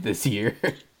 5 this year.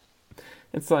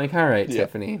 It's like, all right, Yeah.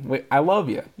 Tiffany, wait, I love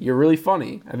you. You're really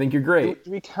funny. I think you're great.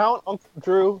 Do we count Uncle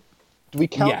Drew? Do we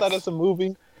count Yes. that as a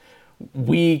movie?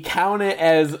 We count it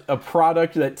as a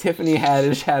product that Tiffany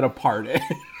Haddish had a part in.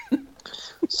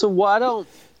 So why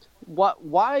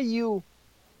are you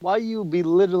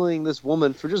belittling this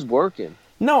woman for just working?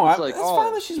 No, It's it's like,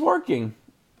 fine that she's working.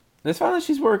 It's fine that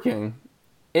she's working.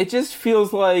 It just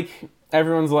feels like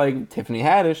everyone's like, Tiffany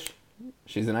Haddish,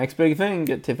 she's the next big thing.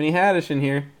 Get Tiffany Haddish in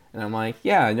here. And I'm like,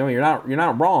 yeah, no, you're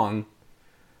not wrong.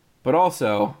 But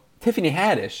also, Tiffany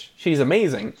Haddish, she's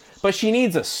amazing, but she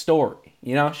needs a story,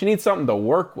 you know? She needs something to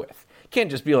work with. Can't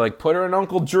just be like, put her in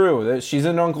Uncle Drew. She's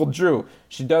in Uncle Drew.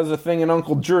 She does a thing in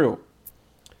Uncle Drew.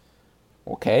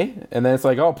 Okay. And then it's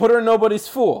like, oh, put her in Nobody's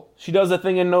Fool. She does a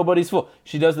thing in Nobody's Fool.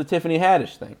 She does the Tiffany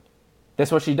Haddish thing.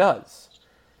 That's what she does.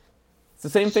 It's the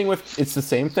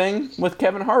same thing with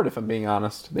Kevin Hart, if I'm being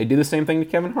honest. They do the same thing to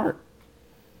Kevin Hart.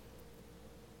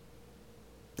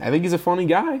 I think he's a funny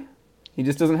guy. He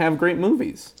just doesn't have great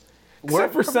movies.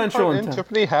 Except for Central and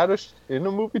Tiffany Haddish in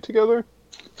a movie together?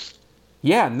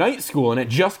 Yeah, Night School, and it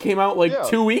just came out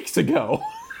 2 weeks ago.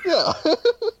 Yeah.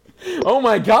 Oh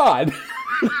my god.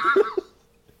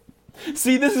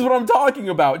 See, this is what I'm talking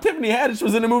about. Tiffany Haddish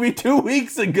was in a movie 2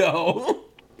 weeks ago.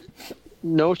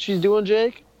 Know what she's doing,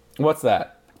 Jake? What's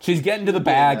that? She's getting to the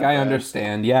bag, I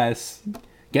understand. Yes.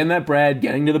 Getting that bread,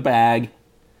 getting to the bag.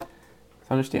 It's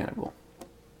understandable.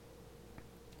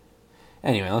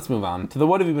 Anyway, let's move on to the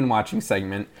What Have You Been Watching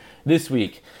segment this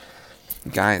week.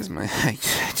 Guys, I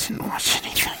didn't watch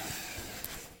anything.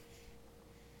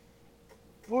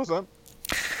 What was that?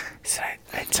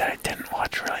 I said I didn't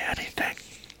watch really anything.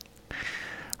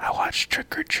 I watched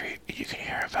Trick or Treat. You can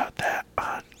hear about that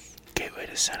on Gateway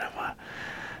to Cinema.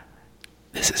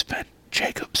 This has been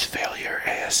Jacob's Failure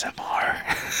ASMR.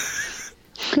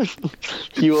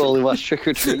 You only watch Trick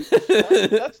or Treat?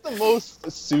 That's the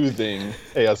most soothing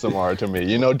ASMR to me.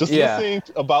 You know, just listening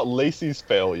about Lacey's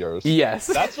failures. Yes.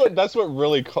 That's what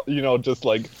really, just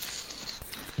like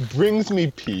brings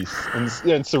me peace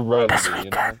and serenity. You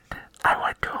know? I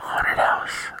went to a haunted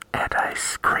house and I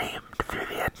screamed through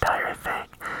the entire thing,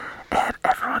 and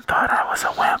everyone thought I was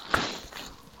a wimp.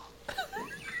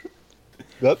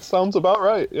 That sounds about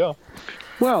right. Yeah.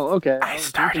 Well, okay. I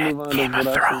started Game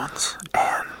of Thrones,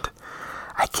 and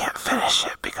I can't finish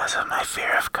it because of my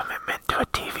fear of commitment to a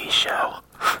TV show.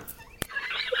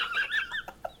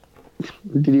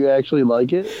 Did you actually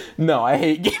like it? No, I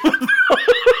hate Game of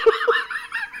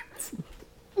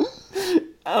Thrones.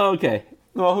 Okay.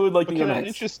 Well, who would like to go Can I next?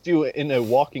 interest you in a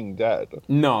Walking Dead?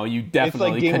 No, you It's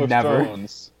definitely like Game could of never.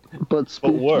 Thrones, But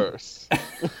but worse.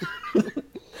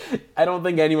 I don't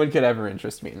think anyone could ever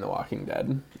interest me in The Walking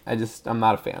Dead. I'm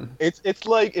not a fan. It's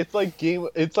like Game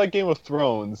of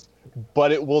Thrones,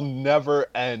 but it will never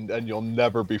end, and you'll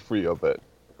never be free of it.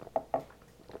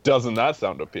 Doesn't that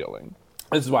sound appealing?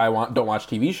 This is why I don't watch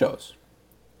TV shows.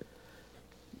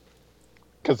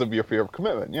 Because of your fear of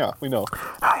commitment. Yeah, we know.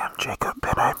 Hi, I'm Jacob,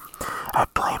 and I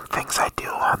blame things I do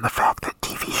on the fact that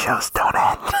TV shows don't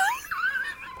end.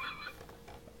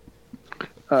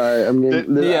 Alright, I'm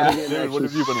getting... Dude, what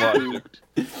have you been watching?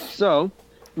 So,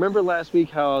 remember last week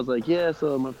how I was like, yeah,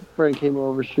 so my friend came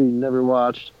over, she never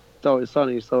watched It's Always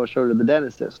Sunny, so I showed her the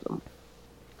Dennis System.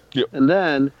 Yep. And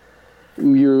then, I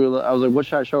was like, what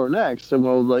should I show her next? And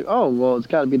I was like, oh, well, it's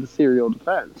got to be the Serial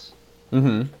Defense.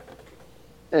 Mm-hmm.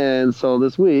 And so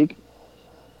this week,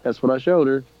 that's what I showed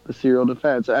her, the Serial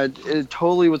Defense. It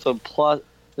totally was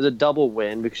a double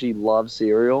win because she loves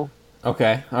cereal.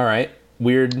 Okay, all right.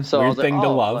 Weird thing to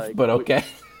love, but okay.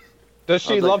 Does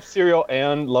she love cereal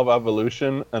and love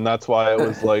evolution? And that's why it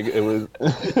was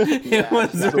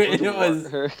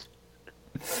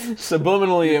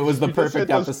subliminally it was the perfect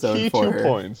episode for her.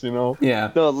 Points, you know?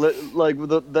 Yeah. No, like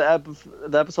the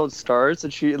episode starts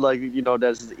and she Des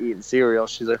is eating cereal.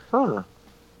 She's like, huh.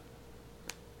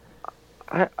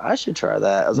 I should try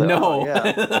that. I was like, no. oh,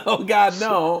 yeah. Oh God,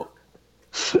 no.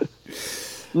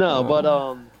 No,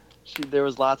 but there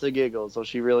was lots of giggles, so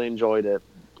she really enjoyed it.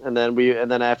 And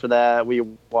then after that we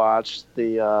watched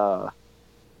the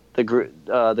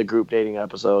group dating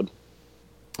episode.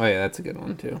 Oh yeah, that's a good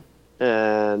one too.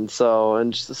 And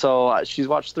so she's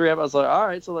watched 3 episodes. I was like, all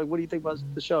right, so like, what do you think about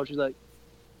the show? She's like,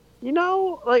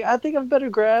 I think I'm better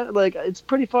it's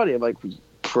pretty funny. I'm like,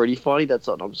 pretty funny? That's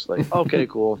all. I'm just like, okay,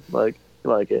 cool. Like, you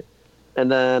like it.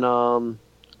 And then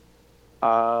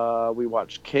we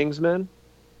watched Kingsman.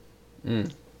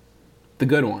 The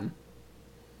good one.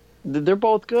 They're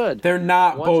both good. They're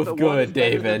not One's both one is good, better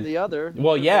David. than the other.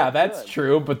 Well, They're yeah, both that's good.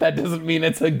 true, but that doesn't mean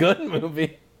it's a good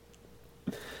movie.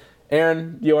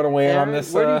 Aaron, do you want to weigh in on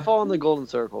this? Where do you fall in the Golden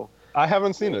Circle? I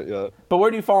haven't seen it yet. But where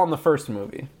do you fall in the first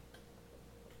movie?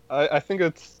 I think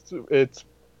it's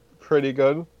pretty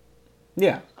good.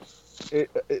 Yeah.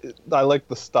 I like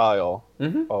the style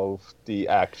Mhm. of the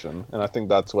action, and I think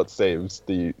that's what saves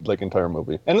the entire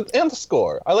movie. And the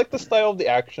score. I like the style of the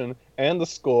action and the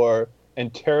score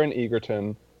and Taron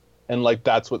Egerton, and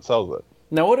that's what sells it.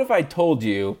 Now, what if I told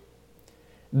you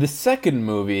the second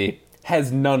movie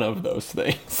has none of those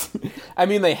things. I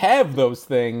mean, they have those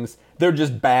things. They're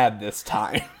just bad this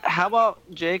time. How about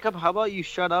Jacob? How about you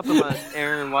shut up and let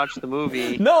Aaron watch the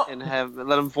movie? No. And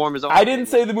let him form his own. I didn't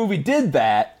say the movie did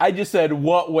that. I just said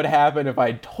what would happen if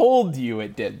I told you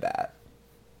it did that.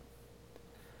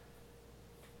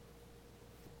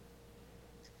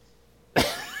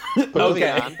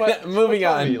 Okay, moving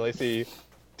on. Me, Lacey,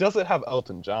 does it have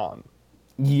Elton John?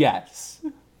 Yes,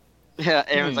 Yeah,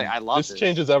 Aaron's like, I love This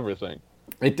changes everything.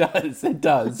 it does. It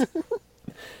does.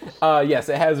 Yes,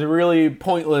 it has a really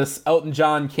pointless Elton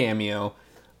John cameo.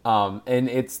 And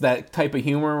it's that type of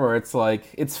humor where it's like,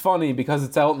 it's funny because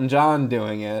it's Elton John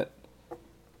doing it.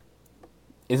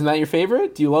 Isn't that your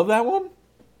favorite? Do you love that one?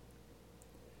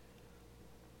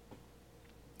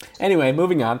 Anyway,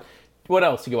 moving on. What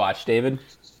else you watch, David?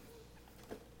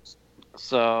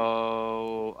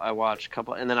 So I watched a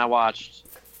couple, and then I watched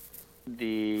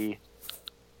the.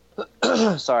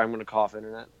 Sorry, I'm gonna cough.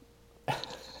 Internet. I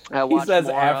He watched says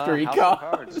more, after he House of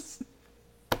Cards.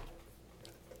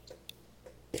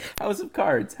 coughs. House of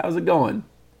Cards. How's it going?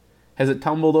 Has it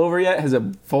tumbled over yet? Has it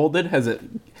folded? Has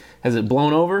it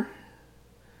blown over?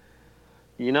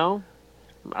 You know,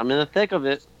 I'm in the thick of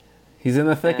it. He's in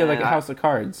the thick of the Yeah. House of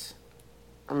Cards.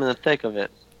 I'm in the thick of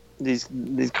it. These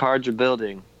cards are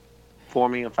building,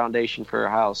 forming a foundation for a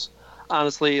house.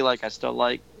 Honestly, like I still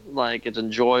like it's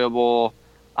enjoyable.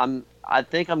 I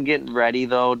think I'm getting ready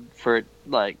though for it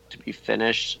to be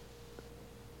finished.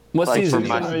 What Like, season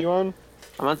for are you my- on? Are you on?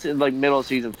 I'm on middle of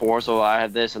season 4, so I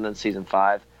have this and then season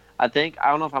 5. I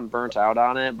don't know if I'm burnt out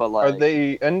on it, but Are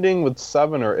they ending with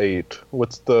 7 or 8?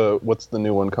 What's the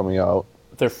new one coming out?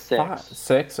 They're 6.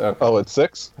 6? Okay. Oh, it's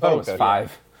 6. I thought it was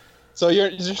 5. So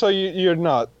you're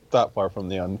not that far from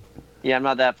the end. Yeah, I'm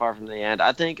not that far from the end.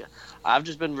 I think I've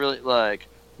just been really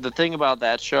the thing about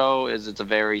that show is it's a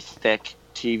very thick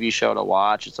TV show to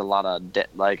watch. It's a lot of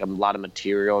a lot of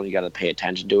material, and you got to pay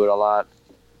attention to it a lot,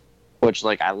 which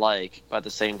I like. But at the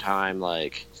same time,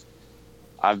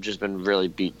 I've just been really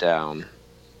beat down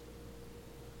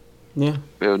Yeah.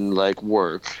 in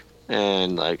work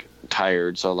and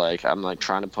tired. So I'm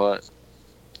trying to put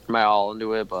my all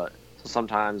into it, but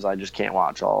sometimes I just can't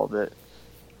watch all of it.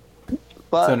 It's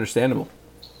But understandable.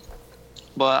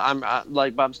 but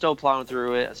I'm still plowing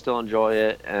through it. I still enjoy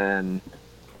it, and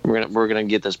we're gonna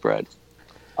get this bread.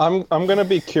 I'm gonna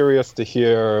be curious to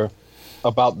hear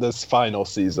about this final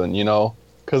season.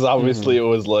 Because obviously it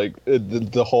was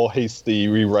the whole hasty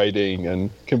rewriting and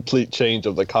complete change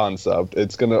of the concept.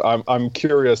 I'm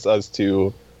curious as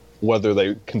to whether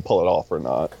they can pull it off or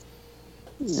not.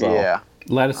 So. Yeah,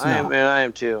 Let us know. I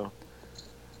am too.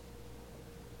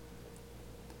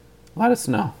 Let us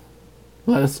know.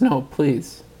 Let us know,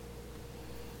 please.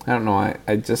 I don't know.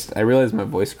 I realized my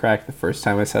voice cracked the first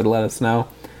time I said let us know.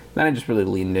 Then I just really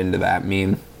leaned into that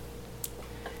meme.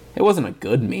 It wasn't a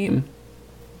good meme.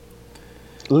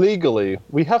 Legally,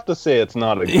 we have to say it's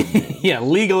not a good Yeah,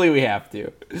 legally we have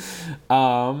to.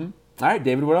 All right,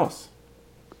 David, what else?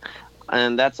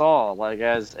 And that's all.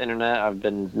 As internet, I've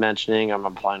been mentioning, I'm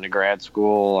applying to grad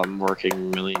school. I'm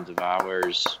working millions of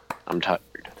hours. I'm tired.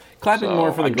 Clapping So,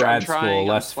 more for the I'm grad trying, school, I'm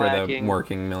less for the slacking.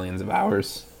 working millions of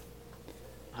hours.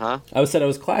 Huh? I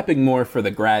was clapping more for the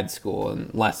grad school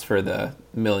and less for the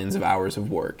millions of hours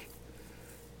of work.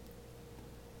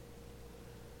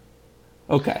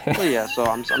 Okay. Well, yeah. So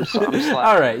I'm slacking.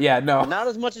 All right. Yeah. No. Not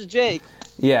as much as Jake.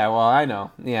 Yeah. Well, I know.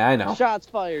 Yeah, I know. Shots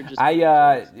fired. Just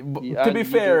To be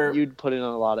fair, you'd put in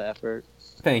a lot of effort.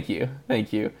 Thank you.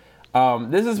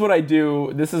 This is what I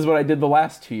do. This is what I did the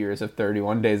last 2 years of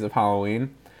 31 Days of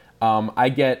Halloween. I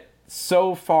get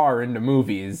so far into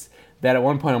movies that at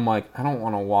one point I'm like, I don't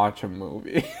want to watch a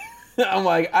movie. I'm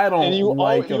like, I don't And you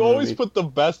movie. always put the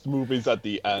best movies at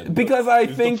the end. Because I is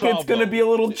the think it's going to problem. be a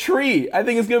little treat. I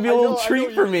think it's going to be a little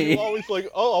treat for me. You always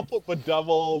I'll put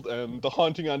Bedeviled and The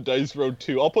Haunting on Dice Road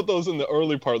 2. I'll put those in the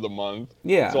early part of the month.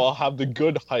 Yeah. So I'll have the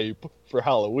good hype for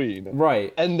Halloween.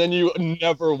 Right. And then you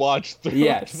never watch through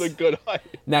Yes. to the good hype.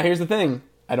 Now, here's the thing.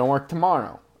 I don't work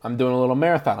tomorrow. I'm doing a little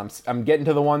marathon. I'm getting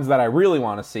to the ones that I really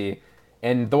want to see.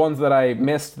 And the ones that I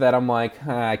missed that I'm like,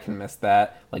 I can miss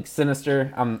that. Like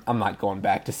Sinister, I'm not going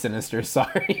back to Sinister.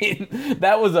 Sorry.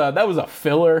 that was a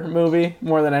filler movie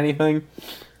more than anything.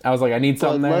 I was like, I need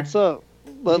something there.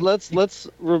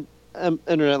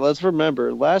 Internet. Let's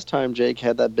remember last time Jake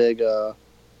had that big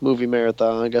movie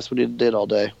marathon. Guess what he did all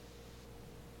day?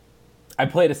 I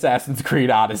played Assassin's Creed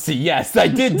Odyssey. Yes, I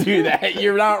did do that.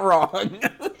 You're not wrong.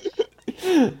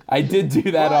 I did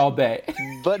do that all day.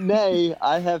 But nay,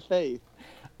 I have faith.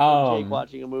 Jake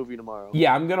watching a movie tomorrow.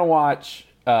 Yeah, I'm gonna watch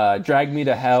Drag Me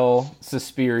to Hell,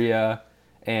 Suspiria,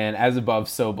 and As Above,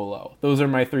 So Below. Those are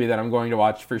my 3 that I'm going to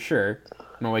watch for sure.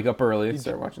 I'm gonna wake up early and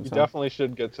start watching. You definitely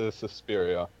should get to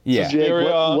Suspiria. Yeah.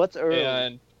 Suspiria. What's early?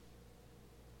 And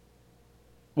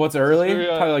What's early?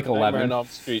 Suspiria, Probably like Nightmare 11. on Elm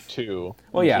Street 2.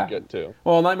 Well, you yeah. should get to.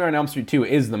 Well, Nightmare on Elm Street 2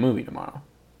 is the movie tomorrow.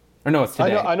 Or no, it's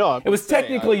today. I know. I'm it was just saying,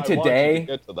 technically I want you today, to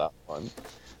get to that one.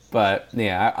 but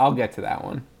yeah, I'll get to that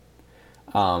one.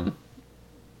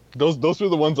 Those were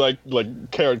the ones I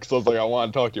cared because I was like, I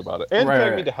want to talk to you about it. And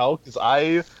Drag Me to Hell because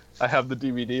I have the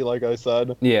DVD, like I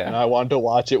said. Yeah. And I wanted to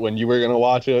watch it when you were gonna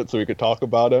watch it, so we could talk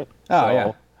about it. Oh So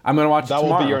yeah, I'm gonna watch it that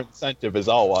tomorrow. will be your incentive. Is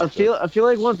I'll watch I it. feel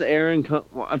like once Aaron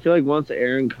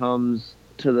comes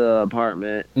to the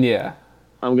apartment, Yeah.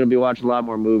 I'm gonna be watching a lot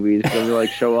more movies. I'm gonna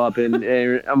show up and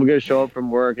Aaron, I'm gonna show up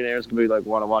from work and Aaron's gonna be like,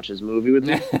 want to watch this movie with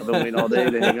me? I've been waiting all day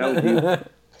to hang out with you. I'm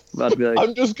about to be like,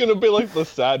 I'm just gonna be like the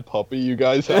sad puppy you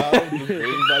guys have. Just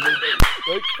waiting by the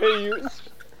like, hey,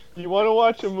 you want to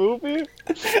watch a movie?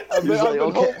 I've been okay.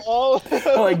 home all.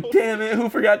 Like, damn it, who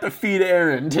forgot to feed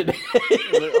Aaron today?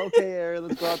 okay, Aaron,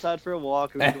 let's go outside for a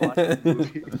walk and we can watch this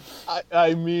movie.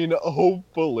 I mean,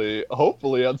 hopefully,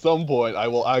 at some point, I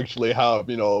will actually have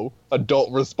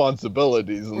adult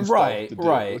responsibilities and Right, stuff to do.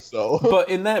 right. So, But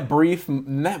in that brief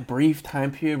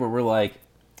time period where we're like,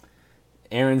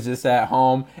 Aaron's just at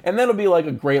home, and that'll be like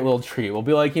a great little treat. We'll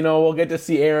be like, we'll get to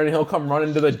see Aaron, and he'll come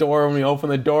running to the door when we open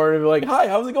the door, and be like, hi,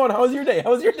 how's it going? How was your day? How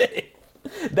was your day?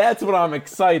 That's what I'm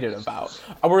excited about.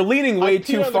 We're leaning way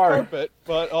too on far. the carpet,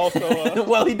 but also,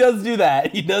 Well, he does do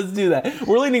that.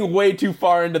 We're leaning way too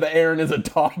far into the Aaron is a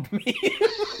dog meme.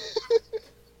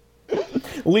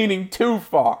 Leaning too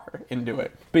far into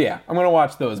it. But yeah, I'm going to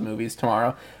watch those movies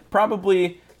tomorrow.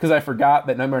 Probably because I forgot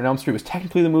that Nightmare on Elm Street was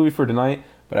technically the movie for tonight,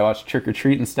 but I watched Trick or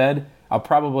Treat instead. I'll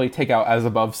probably take out As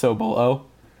Above, So Below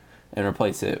and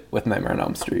replace it with Nightmare on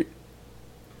Elm Street.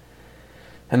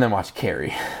 And then watch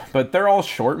Carrie. But they're all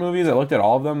short movies. I looked at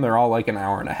all of them. They're all like an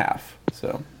hour and a half.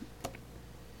 So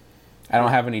I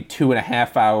don't have any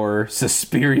 2.5 hour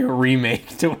Suspiria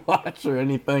remake to watch or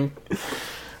anything.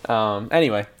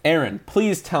 Anyway, Aaron,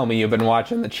 please tell me you've been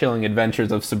watching The Chilling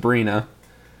Adventures of Sabrina.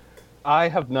 I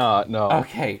have not. No.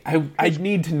 Okay, I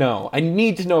need to know. I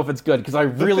need to know if it's good because I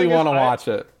really want to watch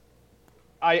it.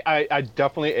 I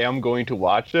definitely am going to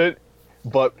watch it,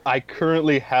 but I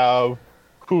currently have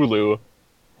Hulu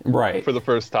Right. for the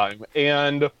first time,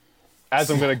 and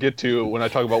as I'm going to get to when I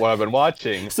talk about what I've been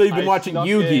watching. So you've been watching snuck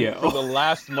Yu-Gi-Oh! in for the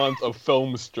last month of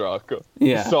Filmstruck.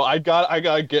 Yeah. So I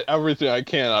gotta get everything I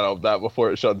can out of that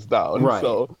before it shuts down. Right.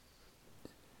 So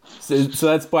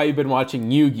that's why you've been watching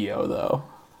Yu-Gi-Oh, though.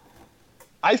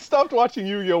 I stopped watching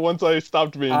Yu-Gi-Oh! Once I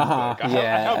stopped being sick. I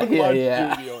haven't watched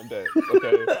Yu-Gi-Oh! In days.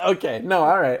 Okay. Okay, no,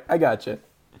 all right, I got you.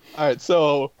 All right.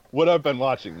 So what I've been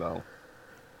watching though.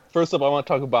 First up, I want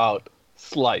to talk about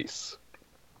Slice.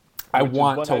 I Which is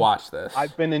want what to watch this.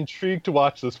 I've been intrigued to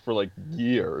watch this for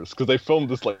years because they filmed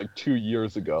this 2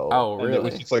 years ago. Oh, And it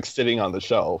was really? just sitting on the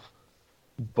shelf.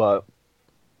 But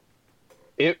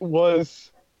it's one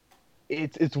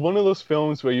of those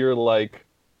films where you're like,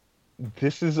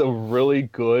 this is a really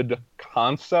good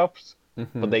concept,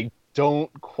 but they don't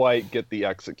quite get the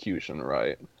execution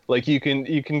right. You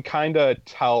can kind of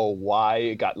tell why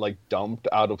it got dumped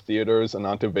out of theaters and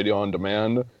onto video on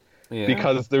demand. Yeah.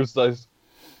 Because there's this,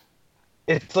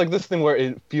 it's this thing where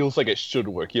it feels like it should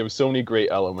work. You have so many great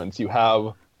elements. You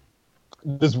have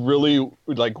this really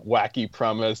wacky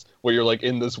premise where you're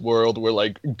in this world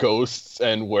where ghosts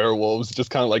and werewolves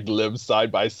just kind of live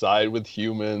side by side with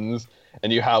humans,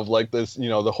 and you have this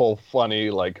the whole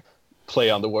funny play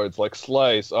on the words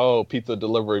slice. Oh, pizza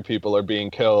delivery people are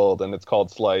being killed, and it's called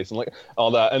Slice, and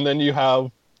all that. And then you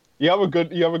have a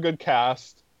good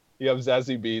cast. You have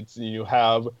Zazie Beetz, and you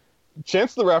have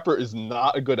Chance the Rapper is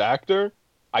not a good actor.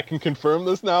 I can confirm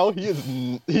this now. He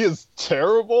is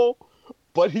terrible,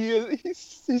 but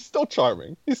he's still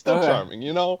charming. He's still charming,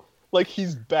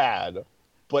 he's bad,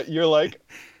 but you're I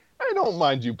don't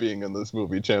mind you being in this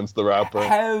movie, Chance the Rapper.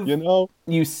 Have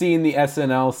you seen the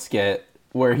SNL skit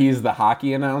where he's the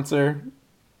hockey announcer?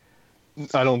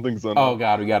 I don't think so. No. Oh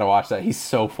god, we gotta watch that. He's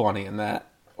so funny in that.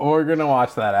 We're gonna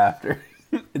watch that after.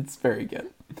 It's very good.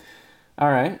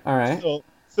 All right.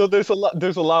 So there's a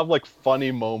lot of funny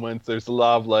moments. There's a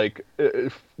lot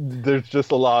of there's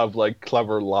just a lot of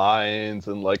clever lines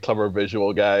and clever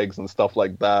visual gags and stuff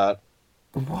like that.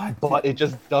 What? But it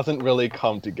just doesn't really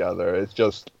come together. It's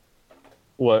just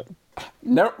what?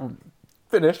 No,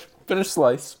 finish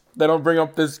Slice. They don't bring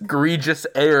up this egregious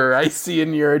error I see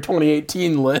in your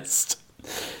 2018 list.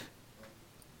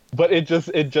 But it just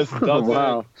doesn't.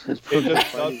 Wow. It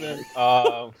just doesn't.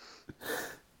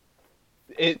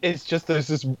 it's just there's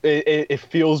this. It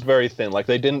feels very thin. Like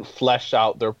they didn't flesh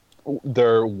out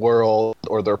their world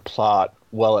or their plot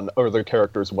or their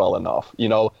characters well enough. You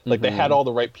know, like they had all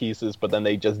the right pieces, but then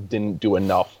they just didn't do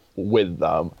enough with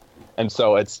them, and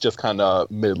so it's just kind of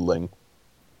middling.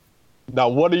 Now,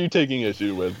 what are you taking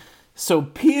issue with? So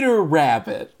Peter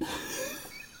Rabbit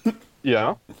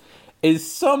Yeah.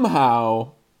 is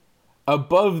somehow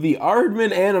above the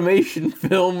Aardman animation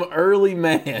film Early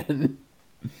Man.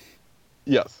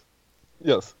 Yes.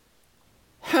 Yes.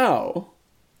 How?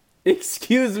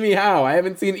 Excuse me, how? I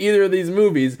haven't seen either of these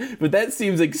movies, but that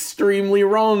seems extremely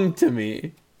wrong to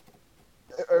me.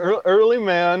 Early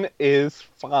Man is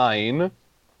fine.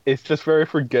 It's just very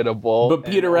forgettable. But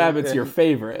Peter Rabbit's your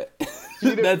favorite.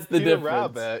 That's the Peter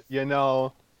difference. Rabbit, you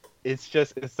know, it's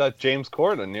that James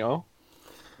Corden, you know.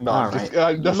 No, All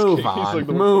right, move on.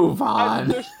 Move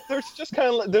on. There's just kind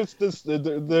of there's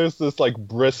this like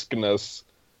briskness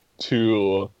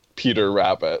to Peter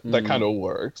Rabbit that kind of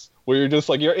works, where you're just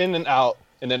like you're in and out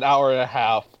in an hour and a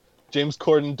half. James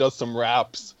Corden does some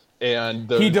raps, and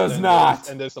he does not.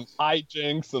 And there's some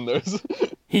hijinks, and there's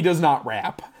he does not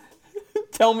rap.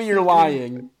 Tell me you're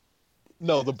lying.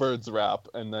 No, the birds rap,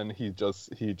 and then he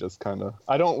just kind of.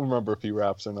 I don't remember if he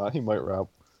raps or not. He might rap.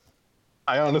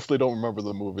 I honestly don't remember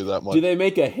the movie that much. Do they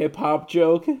make a hip hop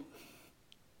joke?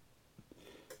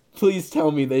 Please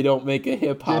tell me they don't make a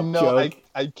hip hop joke.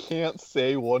 I can't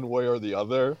say one way or the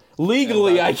other.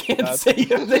 Legally, I can't say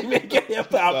if they make a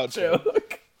hip hop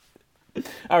joke.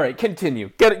 All right, continue.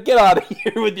 Get out of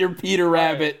here with your Peter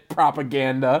Rabbit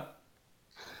propaganda.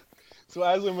 So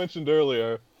as I mentioned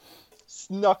earlier,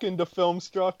 snuck into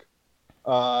Filmstruck.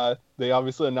 They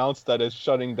obviously announced that it's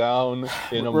shutting down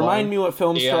in a month. Remind me what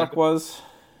Filmstruck was.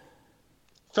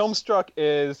 Filmstruck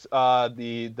is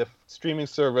the streaming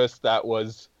service that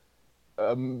was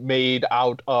made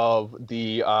out of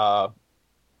the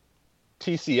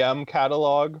TCM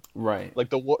catalog, right? Like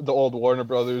the old Warner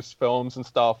Brothers films and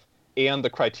stuff, and the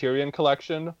Criterion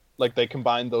collection. Like they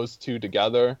combined those two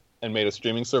together and made a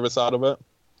streaming service out of it.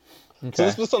 Okay. So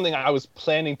this was something I was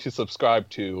planning to subscribe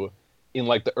to in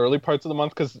like the early parts of the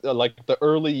month, because like the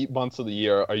early months of the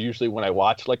year are usually when I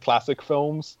watch like classic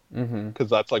films, because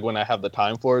that's like when I have the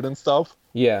time for it and stuff.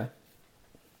 Yeah.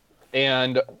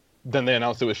 And then they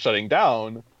announced it was shutting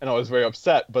down, and I was very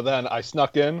upset. But then I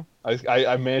snuck in.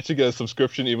 I managed to get a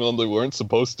subscription, even though they weren't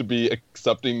supposed to be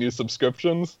accepting new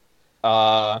subscriptions.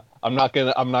 I'm not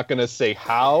gonna say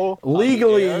how.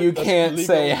 Legally, you can't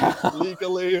say how.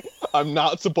 Legally, I'm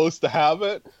not supposed to have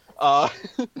it. But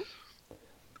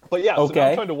yeah, okay. So now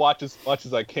I'm trying to watch as much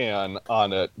as I can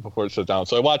on it before it shuts down.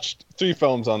 So I watched 3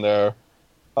 films on there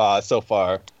so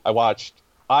far. I watched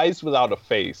Eyes Without a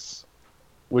Face,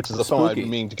 which is a film I've been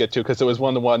meaning to get to because it was one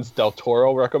of the ones Del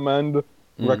Toro recommended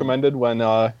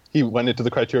when he went into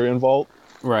the Criterion Vault.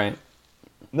 Right.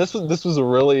 And this was a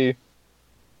really,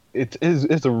 it's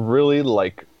a really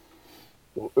like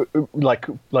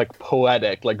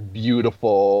poetic, like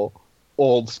beautiful,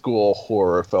 old school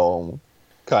horror film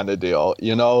kind of deal,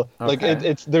 you know? Okay. Like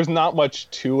it's there's not much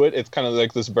to it. It's kind of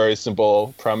like this very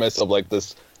simple premise of like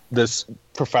this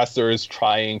professor is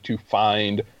trying to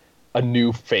find a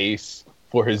new face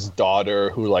for his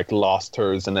daughter who like lost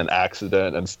hers in an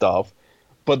accident and stuff.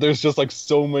 But there's just like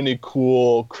so many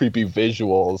cool, creepy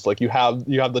visuals. Like you have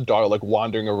the daughter like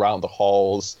wandering around the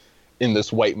halls in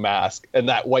this white mask, and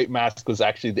that white mask was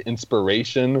actually the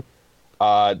inspiration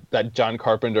that John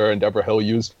Carpenter and Deborah Hill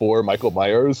used for Michael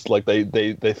Myers. Like they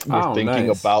were thinking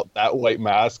about that white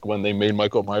mask when they made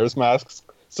Michael Myers masks.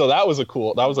 So that was a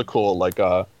cool like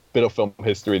bit of film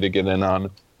history to get in on.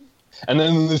 And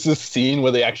then there's this scene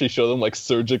where they actually show them like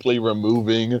surgically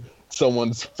removing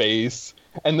someone's face.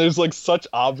 And there's like such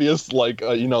obvious like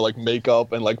like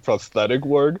makeup and like prosthetic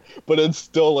work, but it's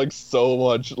still like so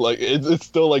much like it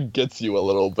still like gets you a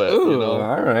little bit. Ooh, you know?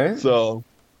 All right. So,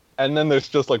 and then there's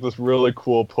just like this really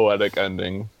cool poetic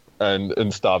ending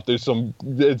and stuff. It's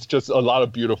just a lot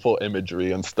of beautiful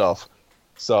imagery and stuff.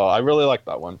 So I really like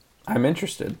that one. I'm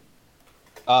interested.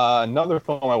 Another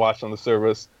film I watched on the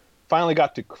service finally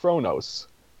got to Kronos,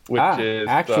 which is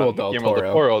actual Del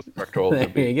Toro.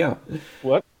 There you go.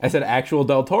 What? I said actual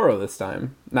Del Toro this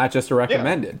time, not just a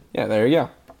recommended. Yeah, there you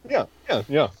go. Yeah.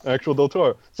 Actual Del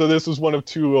Toro. So this was one of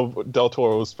 2 of Del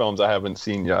Toro's films I haven't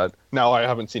seen yet. Now I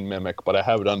haven't seen Mimic, but I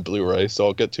have it on Blu-ray, so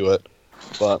I'll get to it.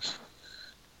 But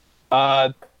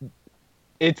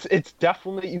it's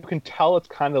definitely, you can tell it's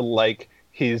kind of like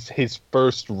his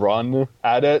first run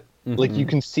at it. Mm-hmm. Like you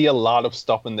can see a lot of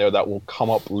stuff in there that will come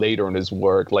up later in his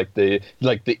work, like the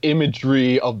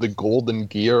imagery of the golden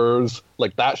gears,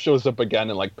 like that shows up again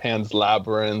in like Pan's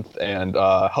Labyrinth and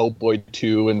Hellboy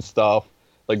 2 and stuff.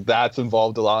 Like that's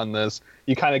involved a lot in this.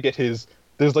 You kind of get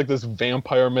there's like this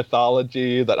vampire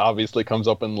mythology that obviously comes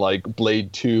up in like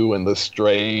Blade 2 and The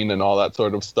Strain and all that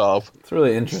sort of stuff. It's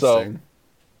really interesting.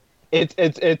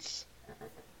 So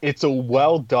it's a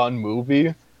well done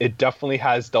movie. It definitely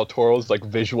has Del Toro's like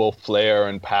visual flair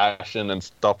and passion and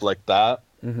stuff like that.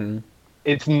 Mm-hmm.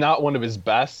 It's not one of his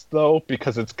best though,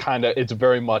 because it's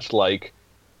very much like,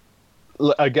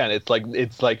 again, it's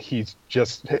like he's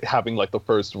just having like the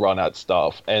first run at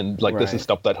stuff, and like this is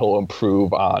stuff that he'll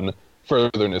improve on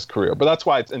further in his career. But that's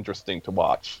why it's interesting to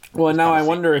watch. Well, now I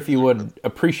wonder if you would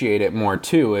appreciate it more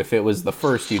too if it was the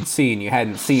first you'd seen. You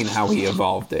hadn't seen how he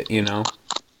evolved it, you know?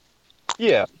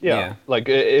 Yeah. Like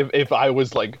if I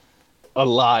was like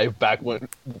alive back when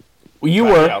you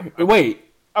were. Wait.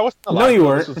 I wasn't alive. No, you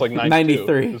weren't. This was like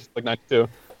 93. This was like 92.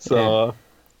 So.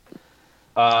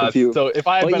 So if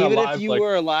I had been even alive, if you like,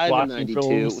 were alive in '92,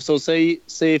 films, so say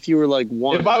if you were like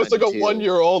one. If I was like a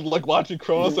 1-year-old like watching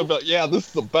Kronos, I'd be like, yeah, this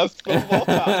is the best film of all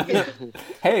time.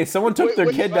 Hey, someone took their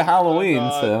kid to Halloween,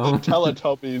 so the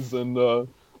Teletubbies and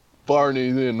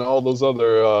Barney and all those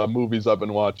other movies I've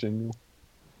been watching.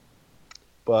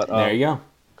 But there you go.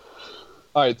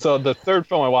 All right, so the third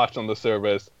film I watched on the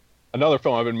service, another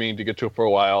film I've been meaning to get to for a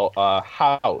while,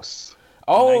 House.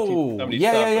 Oh,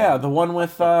 yeah. The one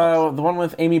with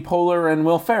Amy Poehler and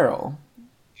Will Ferrell.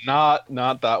 Not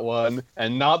that one,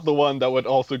 and not the one that would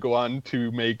also go on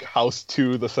to make House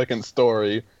 2: The Second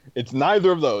Story. It's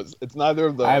neither of those.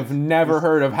 I've never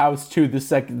heard of House 2: The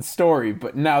Second Story,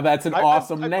 but now that's an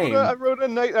awesome name. I wrote a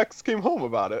Night X Came Home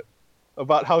about it.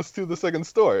 About House 2: The Second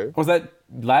Story. Was that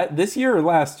this year or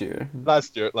last year?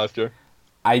 Last year.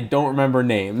 I don't remember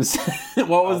names.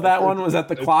 What was that one? Was that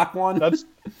the clock one? That's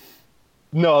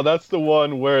the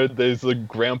one where there's a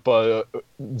grandpa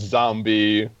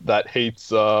zombie that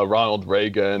hates Ronald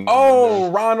Reagan.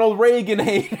 Oh, Ronald Reagan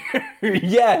hater.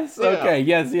 Yes. Yeah. Okay.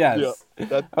 Yes. Yeah.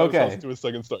 That was House 2: A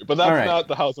Second Story. But that's not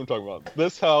the house I'm talking about.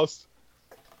 This house,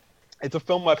 it's a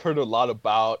film I've heard a lot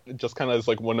about. It just kind of is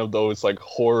like one of those like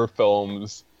horror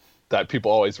films that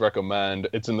people always recommend.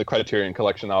 It's in the Criterion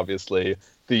Collection, obviously.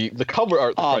 The cover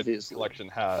art the Criterion Collection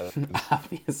has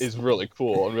is really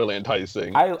cool and really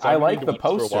enticing. I like the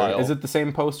poster. Is it the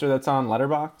same poster that's on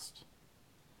Letterboxd?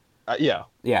 Yeah.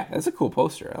 Yeah, that's a cool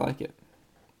poster. I like it.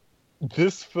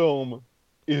 This film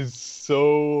is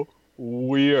so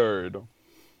weird.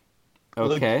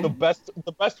 Okay. Like,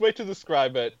 the best way to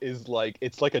describe it is like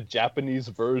it's like a Japanese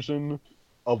version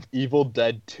of Evil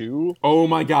Dead 2. Oh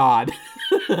my god.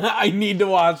 I need to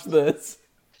watch this.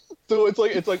 So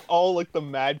it's like all like the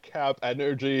madcap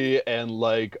energy and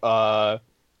like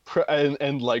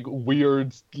and like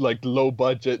weird like low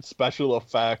budget special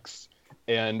effects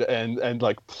and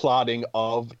like plotting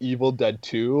of Evil Dead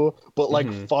 2, but like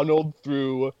funneled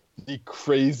through the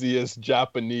craziest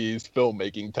Japanese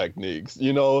filmmaking techniques.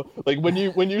 You know, like when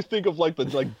you think of like the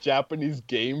like Japanese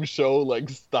game show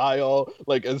like style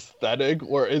like aesthetic,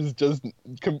 where it's just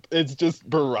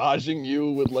barraging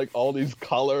you with like all these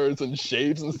colors and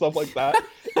shapes and stuff like that.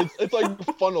 It's like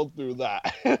funneled through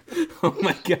that. Oh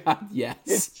my god,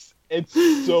 yes. It's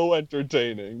so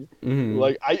entertaining.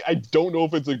 Like I don't know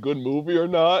if it's a good movie or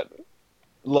not.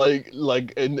 Like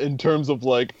in terms of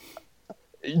like,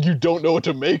 you don't know what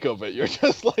to make of it. You're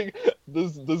just like,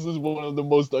 this is one of the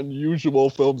most unusual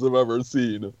films I've ever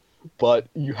seen. But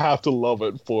you have to love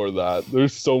it for that.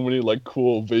 There's so many like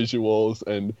cool visuals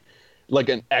and like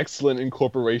an excellent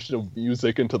incorporation of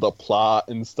music into the plot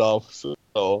and stuff.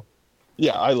 So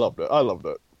yeah, I loved it.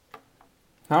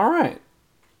 All right.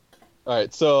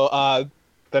 So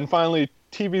then finally,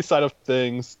 TV side of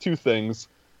things, two things.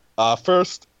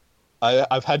 First, I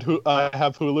have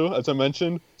Hulu, as I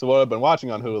mentioned. So what I've been watching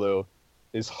on Hulu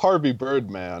is Harvey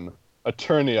Birdman,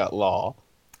 Attorney at Law.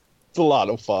 It's a lot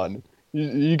of fun.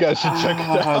 You guys should check it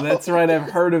out. That's right. I've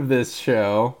heard of this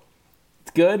show.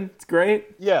 It's good. It's great.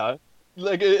 Yeah,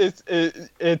 like it's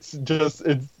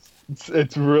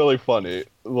really funny.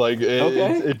 Like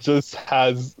it just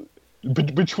has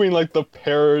between like the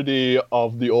parody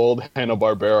of the old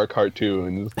Hanna-Barbera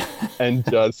cartoons and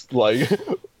just like.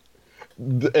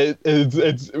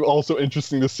 It's also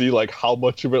interesting to see like how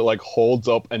much of it like holds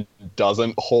up and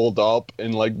doesn't hold up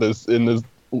in like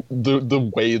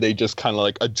the way they just kind of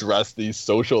like address these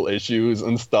social issues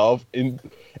and stuff and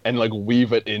like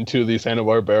weave it into these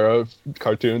Hanna-Barbera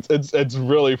cartoons. It's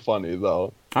really funny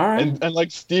though. All right. And like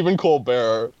Stephen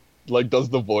Colbert like does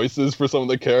the voices for some of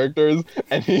the characters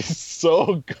and he's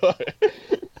so good.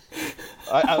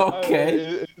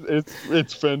 Okay.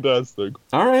 It's fantastic.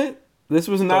 All right. This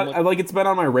was not like it's been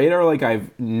on my radar. Like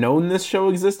I've known this show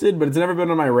existed, but it's never been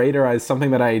on my radar as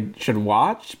something that I should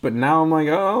watch. But now I'm like,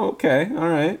 oh, okay, all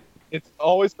right. It's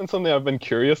always been something I've been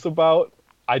curious about.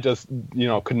 I just,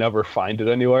 could never find it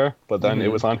anywhere. But then it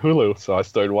was on Hulu, so I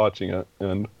started watching it,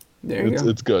 and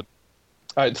it's good.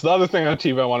 All right, so the other thing on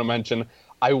TV I want to mention,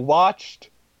 I watched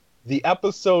the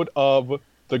episode of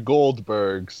The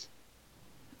Goldbergs,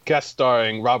 guest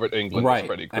starring Robert Englund as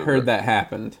Freddy Krueger. I heard that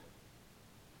happened.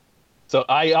 So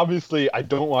I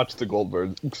don't watch The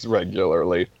Goldbergs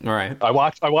regularly. All right. I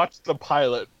watched the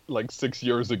pilot like 6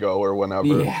 years ago or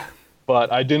whenever. Yeah.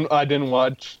 But I didn't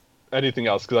watch anything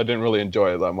else because I didn't really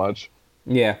enjoy it that much.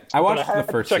 Yeah, I watched the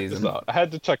first season. I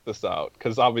had to check this out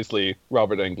because obviously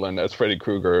Robert Englund as Freddy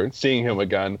Krueger, seeing him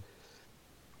again,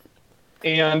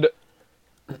 and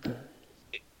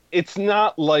it's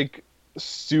not like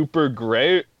super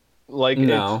great. Like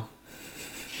no,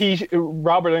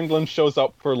 Robert Englund shows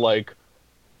up for like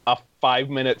a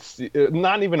 5-minute,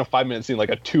 not even a 5-minute scene,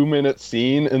 like a 2-minute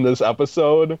scene in this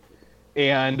episode,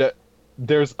 and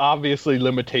there's obviously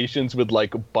limitations with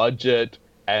like budget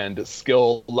and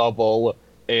skill level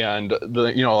and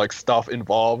the like stuff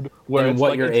involved where and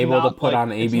what you're able to put on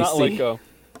ABC.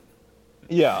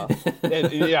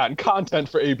 And content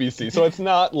for ABC. So it's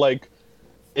not like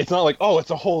oh, it's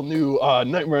a whole new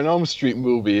Nightmare on Elm Street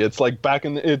movie. It's like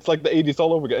it's like the 80s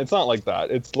all over again. It's not like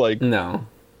that. It's like no.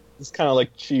 It's kind of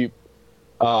like cheap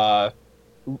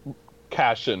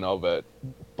cash in of it,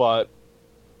 but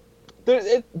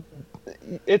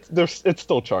it's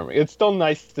still charming. It's still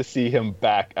nice to see him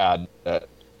back at it.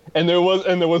 And there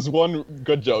was one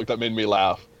good joke that made me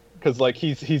laugh because like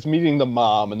he's meeting the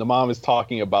mom, and the mom is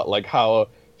talking about like how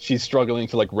she's struggling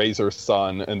to like raise her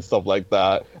son and stuff like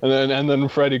that. And then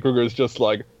Freddy Krueger is just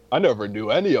like, I never knew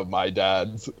any of my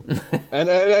dads. and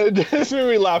it just made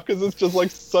me laugh because it's just like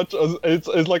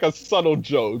it's like a subtle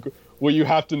joke where you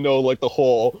have to know like the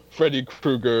whole Freddy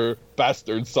Krueger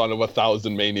bastard son of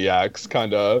 1,000 maniacs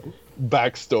kind of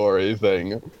backstory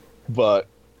thing. But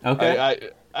okay,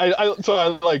 so I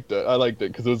liked it. I liked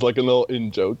it because it was like a little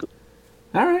in joke.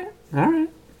 All right.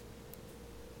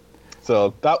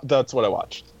 So that's what I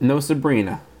watched. No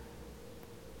Sabrina.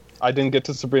 I didn't get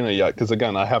to Sabrina yet because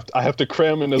again I have to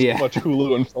cram in as much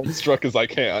Hulu and Filmstruck as I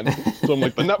can. So I'm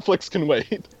like, the Netflix can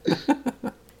wait.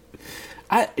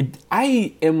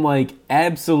 I am like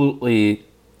absolutely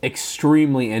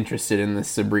extremely interested in this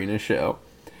Sabrina show.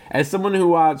 As someone who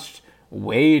watched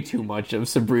way too much of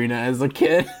Sabrina as a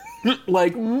kid,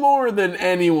 like more than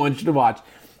anyone should watch,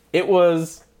 it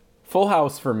was Full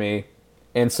House for me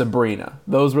and Sabrina.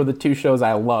 Those were the two shows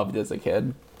I loved as a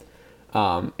kid.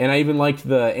 And I even liked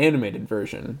the animated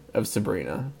version of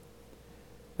Sabrina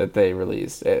that they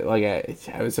released.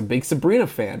 I was a big Sabrina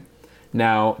fan.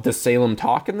 Now, does Salem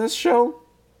talk in this show?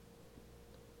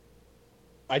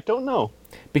 I don't know.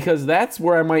 Because that's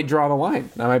where I might draw the line.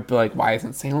 I might be like, why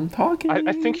isn't Salem talking?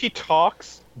 I think he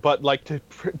talks, but like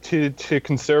to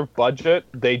conserve budget,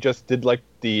 they just did like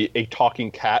a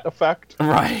talking cat effect.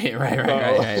 Right.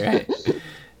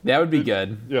 That would be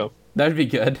good. Yeah. That would be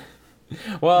good.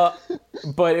 Well,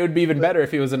 but it would be even better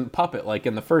if he was a puppet, like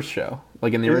in the first show,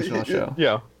 like in the original show.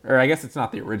 Yeah. Or I guess it's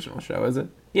not the original show, is it?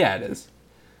 Yeah, it is.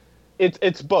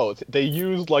 It's both. They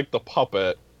use like the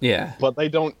puppet. Yeah. But they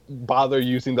don't bother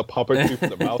using the puppetry for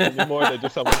the mouth anymore. They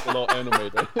just have like a little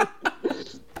animator.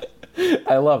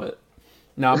 I love it.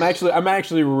 No, I'm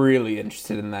actually really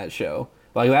interested in that show.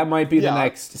 Like that might be the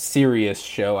next serious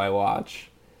show I watch.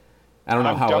 I don't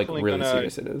know how like really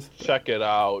serious it is. Check it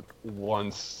out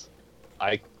once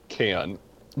I can.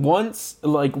 Once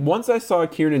I saw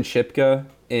Kiernan Shipka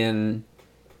in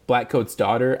Blackcoat's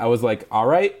Daughter, I was like, all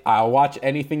right, I'll watch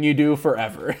anything you do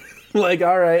forever. Like,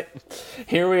 all right,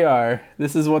 here we are.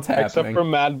 This is what's happening. Except for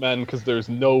Mad Men, because there's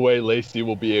no way Lacey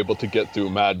will be able to get through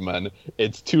Mad Men.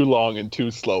 It's too long and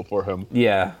too slow for him.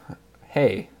 Yeah.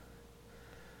 Hey.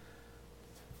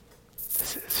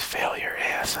 This is failure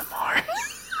ASMR.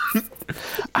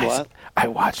 What? I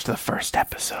watched the first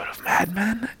episode of Mad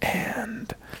Men,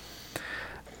 and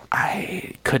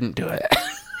I couldn't do it.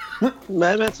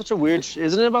 Mad Men's such a weird...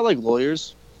 Isn't it about, like,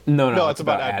 lawyers? No, it's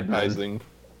about advertising.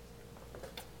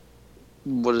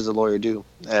 What does a lawyer do?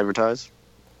 Advertise?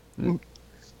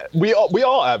 We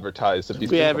all advertise. If you We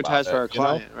think advertise about for our it, you know?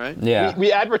 client, right? Yeah.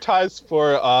 We advertise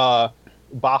for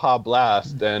Baja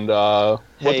Blast and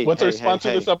what's our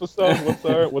sponsor this episode?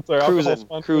 What's our alcohol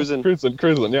sponsor?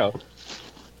 Cruisin', yeah.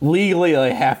 Legally, I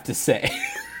have to say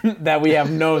that we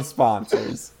have no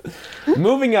sponsors.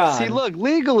 Moving on. See, look,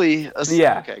 legally...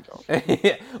 Yeah. Okay, go.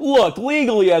 Look,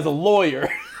 legally as a lawyer,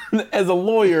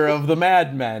 of the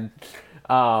Mad Men,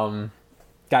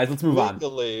 guys, let's move on.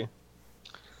 Legally,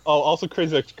 Oh, also,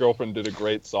 Crazy Ex-Girlfriend did a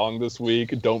great song this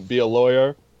week. Don't Be a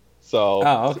Lawyer. So.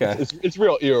 Oh, okay. It's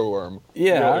real earworm.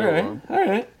 Yeah, Real all right, earworm. all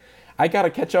right. I gotta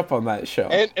catch up on that show.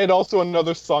 And also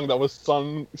another song that was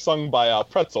sung by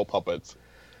Pretzel Puppets.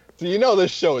 So you know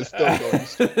this show is still going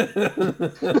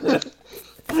strong.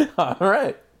 All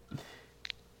right.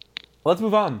 Let's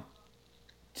move on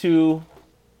to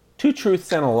Two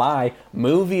Truths and a Lie,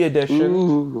 movie edition.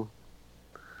 Ooh.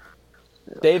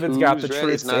 David's got the Who's ready?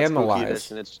 truths It's not and the spooky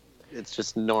lies. edition. It's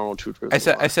just normal true truth. I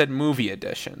said movie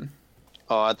edition.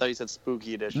 Oh, I thought you said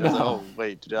spooky edition. No. I was like, oh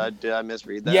wait, did I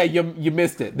misread that? Yeah, you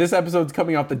missed it. This episode's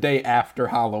coming out the day after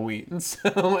Halloween,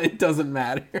 so it doesn't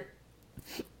matter.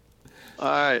 All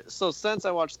right. So since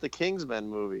I watched the Kingsman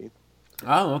movie,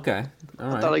 Oh, okay. All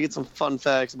I thought I'd right. get some fun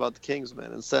facts about the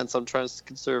Kingsman. And since I'm trying to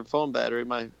conserve phone battery,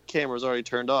 my camera's already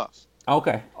turned off.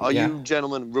 Okay. Are yeah. you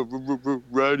gentlemen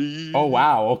ready? Oh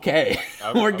wow. Okay.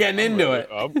 We're getting I'm into ready.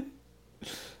 it.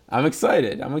 I'm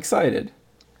excited.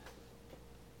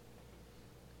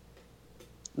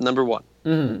 Number one.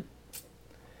 Mhm.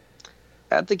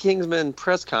 At the Kingsman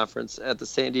press conference at the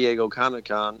San Diego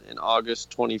Comic-Con in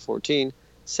August 2014,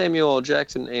 Samuel L.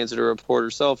 Jackson answered a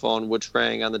reporter's cell phone, which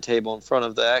rang on the table in front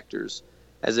of the actors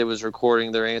as it was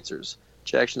recording their answers.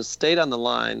 Jackson stayed on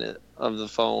the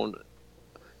phone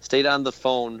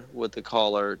with the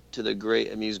caller to the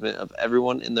great amusement of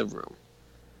everyone in the room.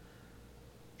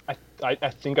 I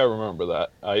think I remember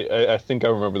that. I think I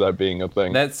remember that being a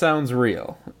thing. That sounds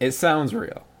real. It sounds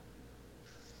real.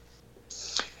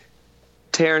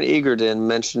 Taron Egerton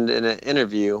mentioned in an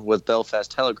interview with Belfast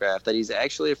Telegraph that he's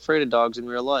actually afraid of dogs in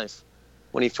real life.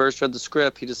 When he first read the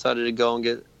script, he decided to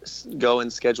go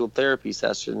and schedule therapy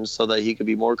sessions so that he could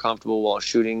be more comfortable while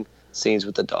shooting scenes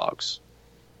with the dogs.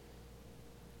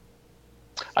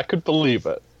 I could believe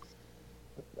it.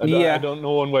 Yeah. I don't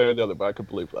know one way or the other, but I could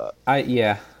believe that.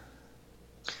 Yeah.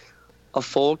 A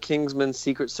full Kingsman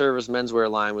Secret Service menswear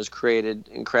line was created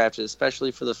and crafted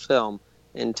especially for the film,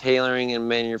 in tailoring and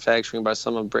manufacturing by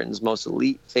some of Britain's most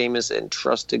elite, famous, and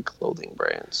trusted clothing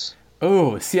brands.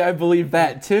 Oh, see, I believe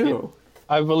that too.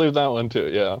 I believe that one too.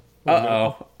 Yeah.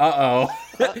 Uh-oh.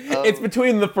 It's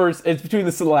between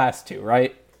the last two,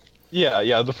 right?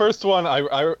 Yeah. The first one,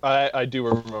 I do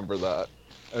remember that.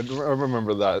 I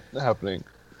remember that happening,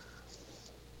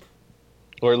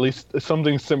 or at least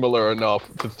something similar enough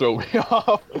to throw me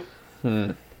off.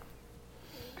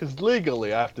 Because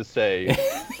legally, I have to say,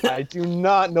 I do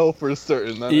not know for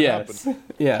certain that it Yes. happened.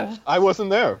 Yeah. I wasn't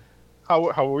there. How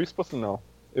were we supposed to know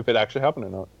if it actually happened or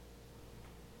not?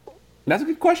 That's a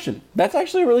good question. That's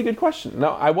actually a really good question.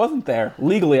 No, I wasn't there.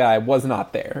 Legally, I was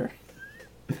not there.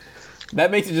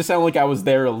 That makes it just sound like I was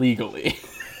there illegally.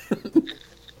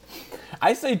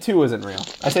 I say 2 isn't real.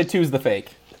 I say 2 is the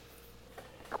fake.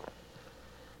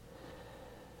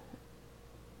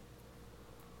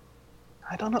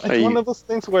 I don't know. It's one of those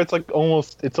things where it's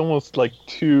almost like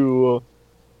too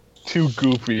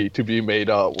goofy to be made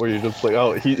up. Where you're just like,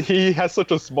 oh, he has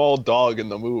such a small dog in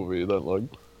the movie that like.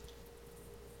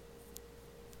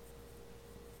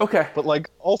 Okay. But like,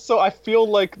 also, I feel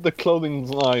like the clothing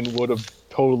line would have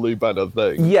totally been a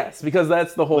thing. Yes, because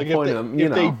that's the whole Like point if of them.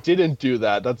 if they didn't do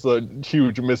that, that's a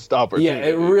huge missed opportunity.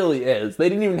 Yeah, it really is. They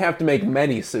didn't even have to make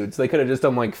many suits. They could have just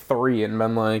done like 3 and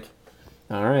been like,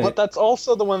 all right. But that's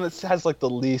also the one that has like the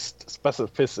least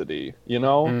specificity, you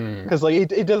know? Because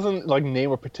like it doesn't like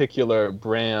name a particular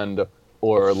brand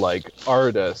or like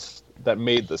artist that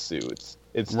made the suits.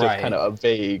 It's just Right. kind of a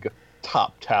vague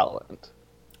top talent.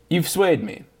 You've swayed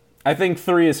me. I think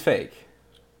 3 is fake.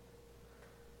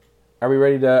 Are we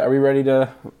ready to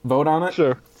vote on it?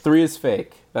 Sure. 3 is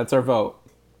fake. That's our vote.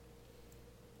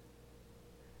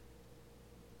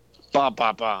 Ba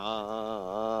ba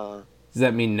ba. Does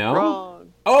that mean no?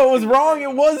 Wrong. Oh, it was wrong.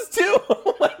 It was too.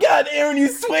 Oh my God, Aaron, you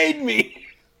swayed me.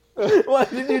 Why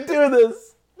did you do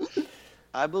this?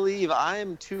 I believe I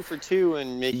am 2 for 2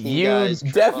 in making You guys trip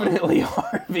up. definitely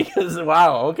are because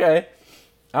wow. Okay.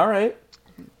 All right.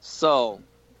 So,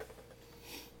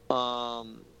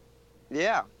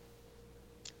 yeah.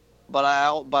 But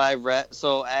I read,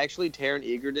 so actually Taron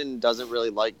Egerton doesn't really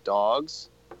like dogs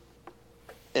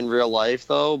in real life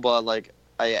though, but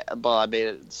I made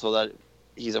it so that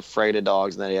he's afraid of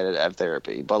dogs and then he had to have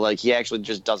therapy. But like he actually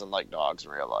just doesn't like dogs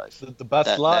in real life. The best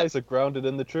That- lies are grounded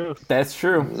in the truth. That's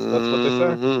true. That's what they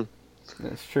say. Mhm.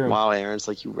 That's true. Wow, Aaron, it's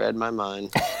like you read my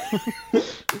mind.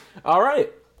 All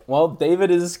right. Well,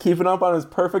 David is keeping up on his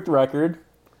perfect record.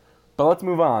 But let's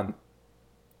move on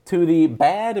to the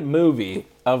bad movie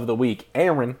of the week.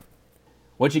 Aaron,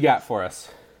 what you got for us?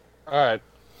 All right.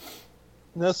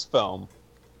 This film.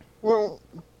 Well,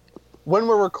 when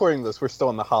we're recording this, we're still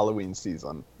in the Halloween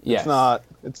season. Yes. It's not.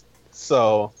 It's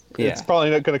Yeah. It's probably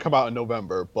not going to come out in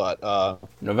November, but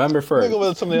November 1st. I'm gonna go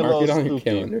with something a Mark it little on your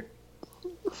spooky. calendar.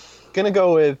 Gonna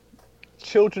go with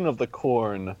Children of the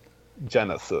Corn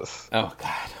Genesis. Oh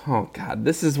god.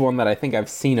 This is one that I think I've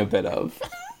seen a bit of.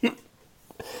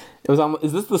 It was on.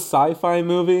 Is this the sci-fi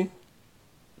movie?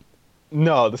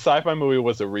 No, the sci-fi movie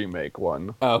was a remake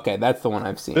one. Oh, okay, that's the one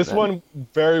I've seen. This then. one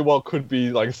very well could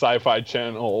be like Sci-Fi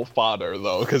Channel fodder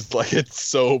though, because like it's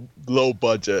so low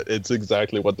budget. It's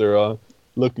exactly what they're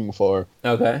looking for.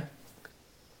 Okay.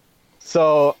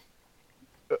 So,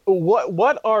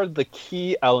 what are the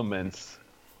key elements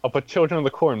of a Children of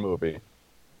the Corn movie?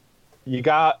 You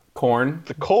got Corn.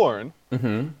 the corn, Mm-hmm.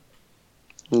 And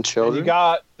and children. you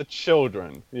got the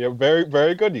children. You're very,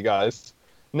 very good, you guys.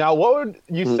 Now, what would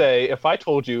you say if I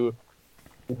told you,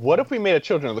 what if we made a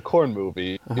Children of the Corn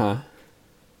movie, Uh-huh.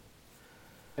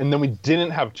 and then we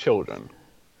didn't have children?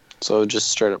 So just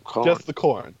straight up corn. Just the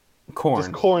corn. Corn.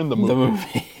 Just corn the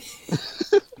movie.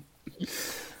 The movie.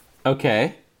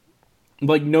 Okay.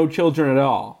 Like no children at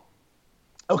all.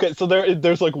 Okay, so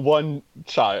there's like one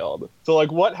child. So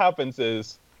like what happens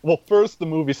is, well, first the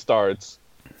movie starts.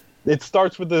 It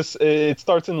starts with this. It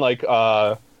starts in like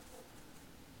a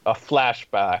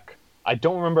flashback. I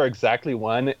don't remember exactly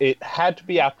when. It had to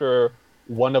be after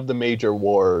one of the major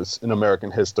wars in American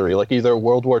history, like either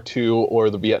World War II or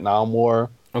the Vietnam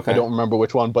War. Okay. I don't remember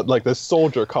which one, but like this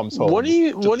soldier comes home. What do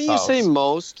you to the say house.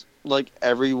 most? Like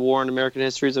every war in American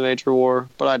history is a major war,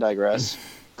 but I digress.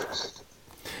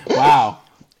 Wow.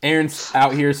 Aaron's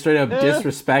out here straight up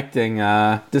disrespecting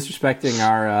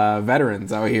our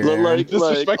veterans out here. Aaron.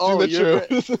 Disrespecting the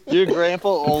truth. Your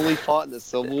grandpa only fought in the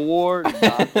Civil War,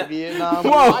 not the Vietnam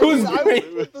Whoa, War. who's I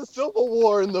went with the Civil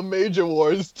War and the major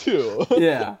wars too.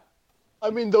 Yeah. I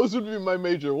mean, those would be my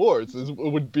major wars. It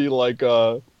would be like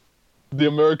the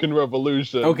American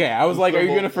Revolution. Okay, I was like, are you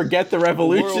going to forget the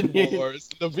revolution World here? Wars,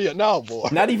 the Vietnam War.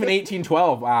 Not even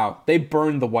 1812. Wow. They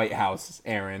burned the White House,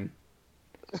 Aaron.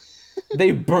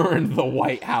 They burned the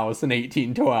White House in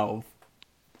 1812.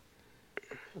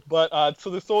 But so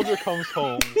the soldier comes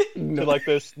home to like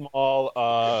this small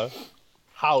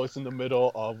house in the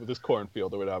middle of this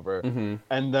cornfield or whatever,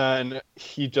 and then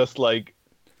he just like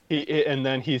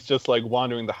he's just like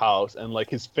wandering the house, and like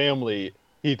his family.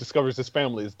 He discovers his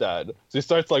family is dead, so he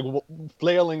starts like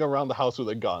flailing around the house with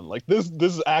a gun. Like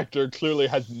this actor clearly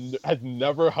has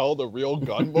never held a real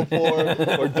gun before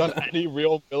or done any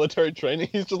real military training.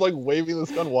 He's just like waving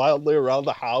this gun wildly around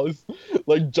the house,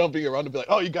 like jumping around to be like,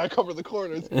 "Oh, you gotta cover the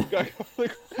corners." You gotta cover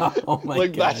the corners. Oh my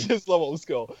Like god. that's his level of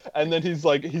skill. And then he's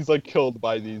like killed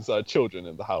by these children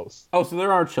in the house. Oh, so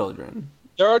there are children.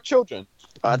 There are children.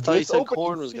 I thought you This said opening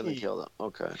corn was going to scene kill them.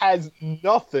 Okay. Has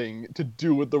nothing to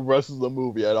do with the rest of the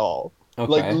movie at all.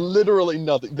 Okay. Like literally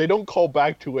nothing. They don't call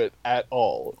back to it at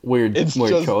all. Weird It's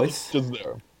choice. It's just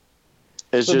there.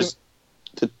 It's So just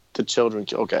the children.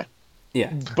 Okay.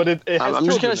 Yeah. But it has I'm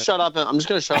just children going to shut up. I'm just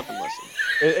going to shut up and listen.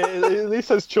 It at least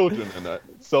has children in it.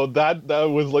 So that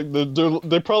was like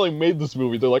they probably made this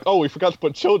movie. They're like, oh, we forgot to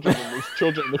put children in this,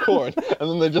 children in the corn, and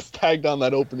then they just tagged on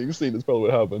that opening scene. That's probably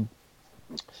what happened.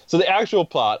 So the actual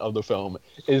plot of the film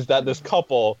is that this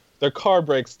couple, their car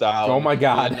breaks down. Oh my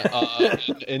god.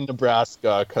 In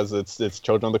Nebraska, because it's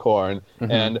Children of the Corn,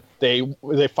 and they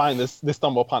find they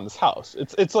stumble upon this house.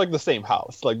 It's like the same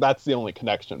house. Like that's the only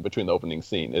connection between the opening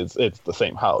scene. It's the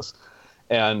same house,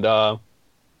 and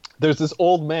there's this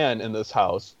old man in this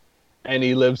house, and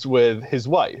he lives with his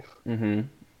wife. Mm-hmm.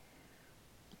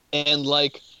 And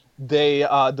like they're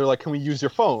like, can we use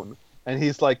your phone? And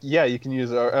he's like, yeah, you can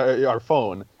use our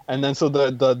phone. And then so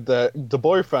the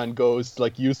boyfriend goes to,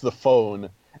 like, use the phone,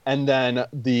 and then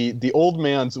the old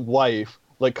man's wife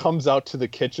like comes out to the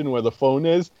kitchen where the phone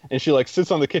is, and she like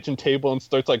sits on the kitchen table and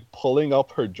starts like pulling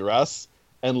up her dress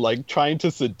and like trying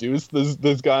to seduce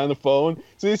this guy on the phone.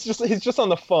 So he's just on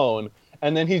the phone,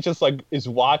 and then he just like is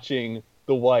watching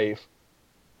the wife,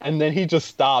 and then he just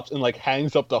stops and like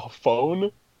hangs up the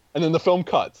phone. And then the film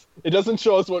cuts. It doesn't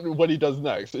show us what he does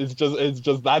next. It's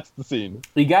just that's the scene.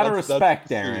 You gotta That's respect,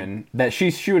 the scene. Aaron, that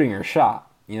she's shooting her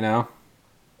shot, you know?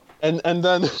 And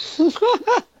then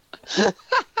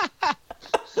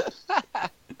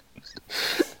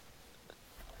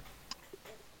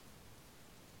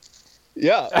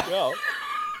yeah.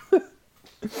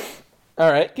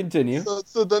 Alright, continue.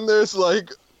 So then there's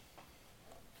like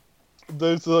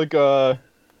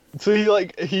so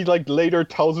he later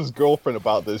tells his girlfriend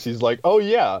about this. He's like, "Oh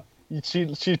yeah, she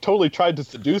totally tried to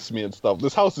seduce me and stuff.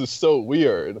 This house is so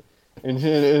weird." And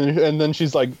then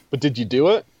she's like, "But did you do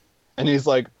it?" And he's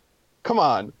like, "Come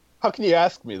on, how can you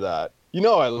ask me that? you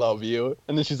know I love you.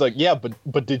 And then she's like, yeah,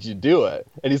 but did you do it?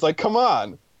 And he's like, come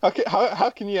on. How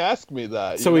can you ask me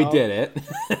that? So he did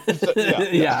it. So, yeah.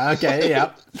 Yeah, okay,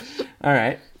 yeah. All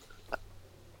right.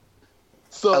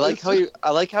 So I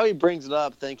like how he brings it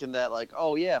up, thinking that like,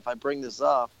 oh yeah, if I bring this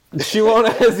up, She won't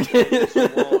ask. she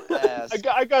won't ask.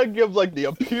 I gotta give like the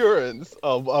appearance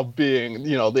of being,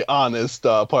 you know, the honest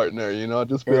partner, you know,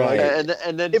 just be Right. like,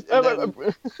 And then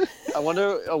I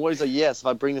wonder what he's like. Yes, if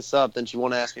I bring this up, then she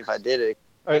won't ask me if I did it.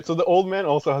 all right. So the old man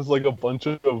also has like a bunch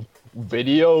of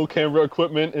video camera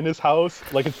equipment in his house,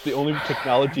 like it's the only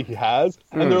technology he has.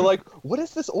 And they're like, what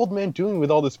is this old man doing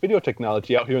with all this video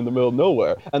technology out here in the middle of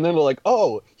nowhere? And then they're like,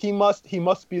 oh, he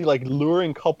must be like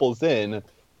luring couples in,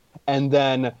 and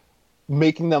then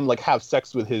making them like have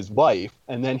sex with his wife,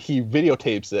 and then he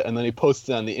videotapes it and then he posts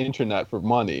it on the internet for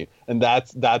money, and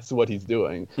that's what he's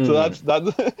doing. So that's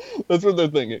that's what they're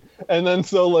thinking. And then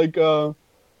so like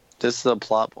This is a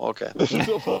plot. Okay. this is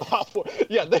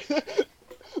yeah,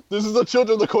 this is a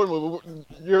Children of the Corn movie.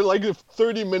 You're like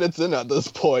 30 minutes in at this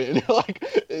point, and you're like,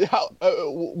 how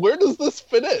where does this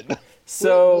fit in?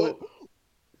 So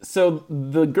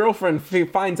the girlfriend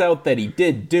finds out that he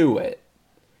did do it,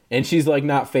 and she's like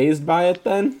not fazed by it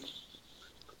then?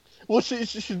 Well,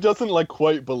 she doesn't like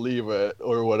quite believe it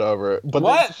or whatever. But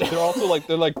What? they're also like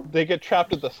they get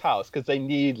trapped at this house because they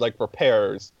need like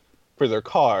repairs for their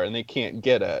car, and they can't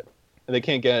get it, and they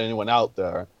can't get anyone out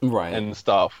there, Right. and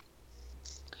stuff.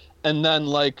 And then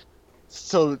like,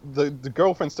 so the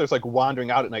girlfriend starts like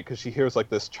wandering out at night because she hears like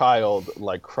this child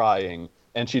like crying,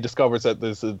 and she discovers that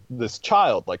there's this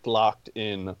child like locked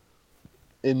in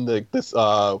this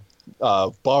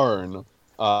barn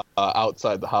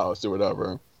outside the house or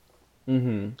whatever.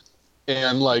 Mm-hmm.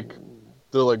 And like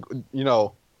they're like, you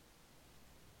know,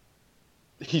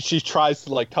 she tries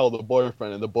to like tell the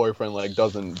boyfriend, and the boyfriend like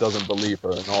doesn't believe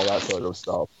her and all that sort of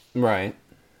stuff. Right.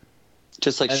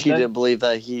 Just like And she then- didn't believe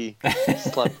that he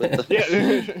slept with the.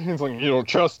 Yeah, he's like, you don't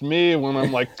trust me when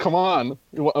I'm like, come on,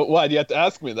 why do you have to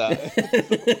ask me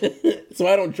that? So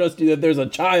I don't trust you that there's a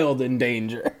child in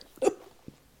danger.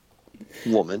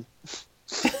 woman.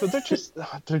 So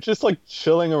they're just like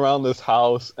chilling around this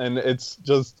house, and it's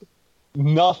just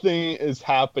nothing is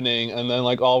happening. And then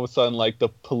like all of a sudden, like the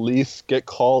police get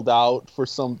called out for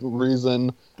some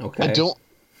reason. Okay. I don't.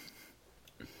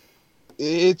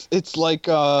 It's like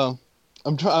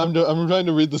I'm trying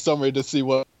to read the summary to see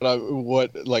what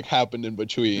like happened in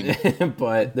between.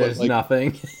 But there's like-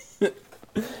 nothing.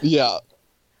 Yeah.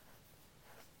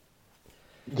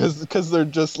 Because they're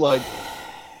just like,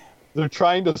 they're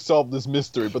trying to solve this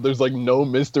mystery, but there's like no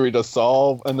mystery to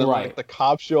solve. And then Right. like the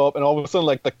cops show up, and all of a sudden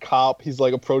like the cop, he's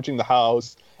like approaching the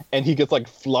house, and he gets like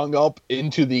flung up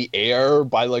into the air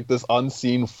by like this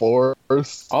unseen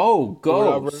force. Oh,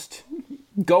 whatever. Ghost.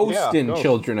 Ghost Yeah, in Ghost.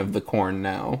 Children of the Corn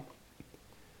now.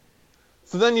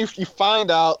 So then you find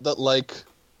out that like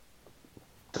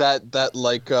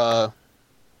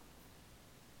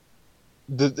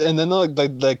and then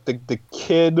the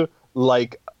kid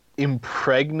like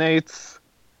impregnates,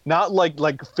 not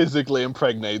like physically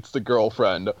impregnates the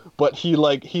girlfriend, but he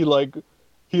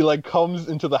comes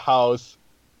into the house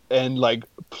and like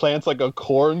plants like a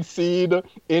corn seed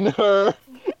in her.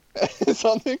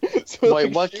 Something. So, Wait,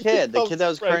 like, what she kid? The becomes kid that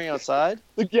was crying pregnant. outside?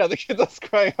 Yeah, the kid that's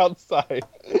crying outside.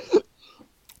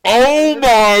 Oh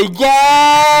my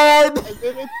god! And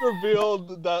then it's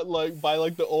revealed that, like, by,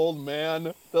 like, the old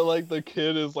man, that, like, the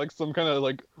kid is, like, some kind of,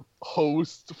 like,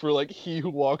 host for, like, He Who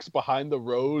Walks Behind the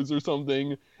Rose or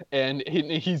something. And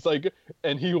he's, like,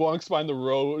 and He Who Walks Behind the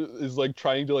Rose is, like,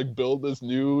 trying to, like, build this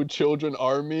new children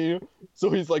army.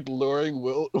 So he's, like, luring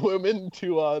women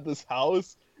to, this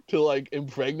house to, like,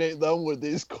 impregnate them with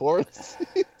these corn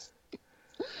seeds.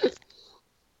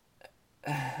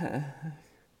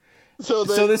 So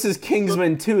this is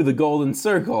Kingsman 2, The Golden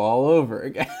Circle, all over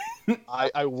again.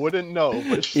 I wouldn't know,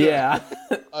 but sure. Yeah.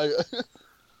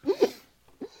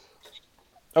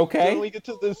 Okay. Then we get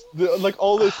to like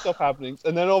all this stuff happening,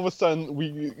 and then all of a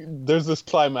sudden there's this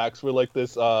climax where like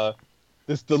this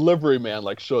delivery man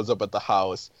like shows up at the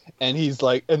house, and he's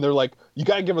like, and they're like, you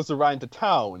gotta give us a ride to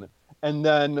town, and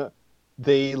then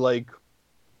they like,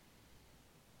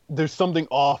 there's something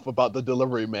off about the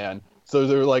delivery man, so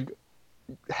they're like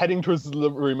heading towards the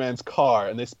delivery man's car,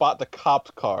 and they spot the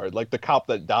cop's car, like the cop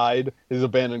that died, his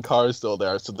abandoned car is still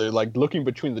there, so they're like looking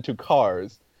between the two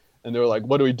cars, and they're like,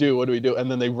 what do we do,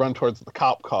 and then they run towards the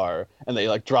cop car, and they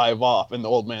like drive off, and the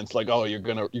old man's like, oh, you're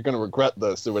gonna regret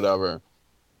this or whatever.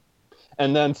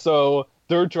 And then so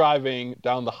they're driving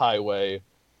down the highway,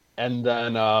 and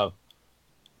then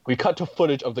we cut to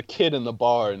footage of the kid in the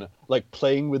barn like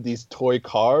playing with these toy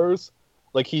cars,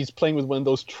 like he's playing with one of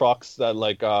those trucks that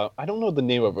like I don't know the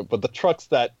name of it, but the trucks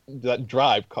that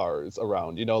drive cars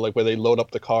around, you know, like where they load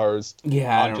up the cars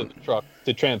onto the truck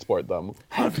to transport them.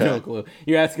 I have no clue.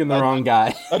 You're asking the wrong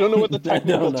guy. I don't know what the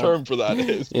technical term for that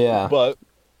is. Yeah. But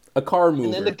a car mover.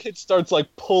 and then the kid starts like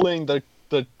pulling the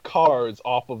cars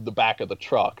off of the back of the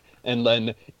truck. And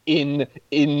then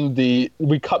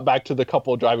we cut back to the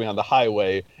couple driving on the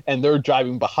highway, and they're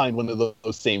driving behind one of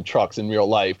those same trucks in real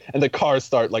life, and the cars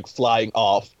start like flying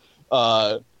off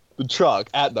the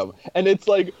truck at them, and it's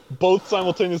like both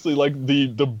simultaneously like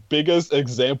the biggest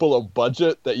example of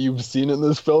budget that you've seen in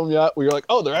this film yet. Where you're like,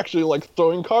 oh, they're actually like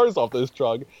throwing cars off this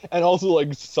truck, and also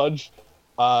like such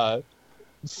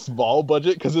small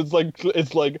budget because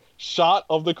it's like shot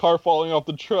of the car falling off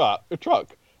the truck.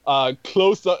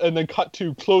 Close up and then cut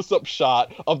to close up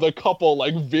shot of the couple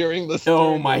like veering the steering.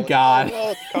 Oh my god!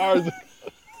 Oh, cars.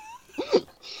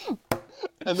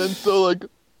 And then so like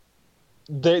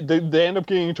they end up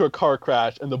getting into a car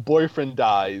crash and the boyfriend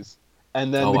dies,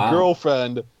 and then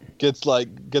girlfriend gets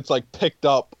picked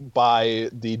up by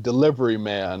the delivery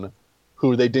man,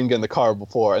 who they didn't get in the car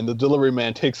before, and the delivery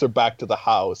man takes her back to the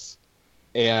house,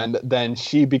 and then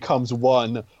she becomes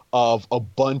one of a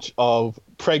bunch of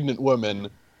pregnant women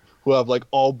who have like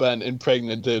all been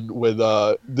impregnated with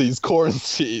these corn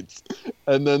seeds,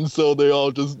 and then so they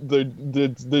all they're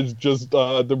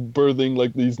birthing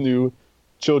like these new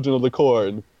children of the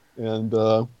corn, and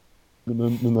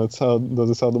that's how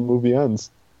the movie ends.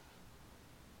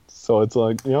 So it's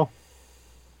like, you know,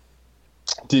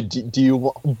 do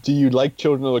you like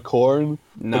Children of the Corn?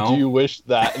 No. Or do you wish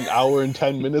that an hour and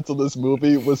 10 minutes of this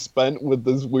movie was spent with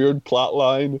this weird plot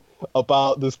line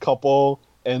about this couple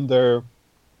and their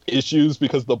issues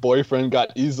because the boyfriend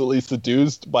got easily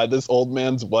seduced by this old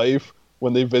man's wife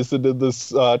when they visited this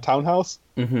townhouse?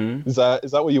 Mm-hmm. Is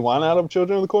that what you want out of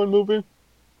Children of the Corn movie?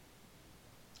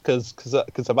 Because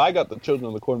have I got the Children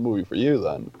of the Corn movie for you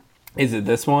then? Is it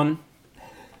this one?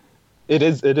 It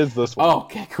is this one. Oh,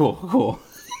 okay, cool.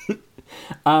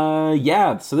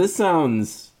 Yeah, so this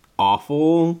sounds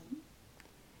awful.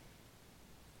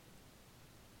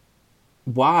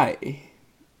 Why?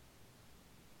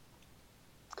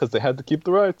 Because they had to keep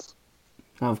the rights.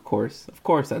 Of course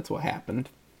that's what happened.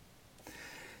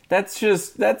 That's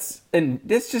just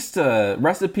a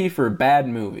recipe for a bad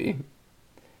movie.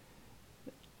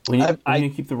 When you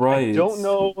keep the rights. I don't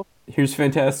know. Here's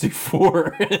Fantastic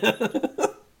Four.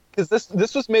 Because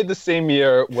this was made the same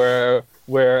year where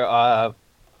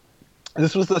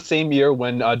this was the same year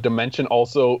when Dimension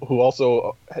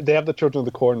they have the Children of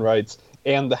the Corn rights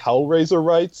and the Hellraiser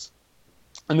rights,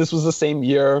 and this was the same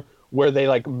year where they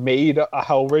like made a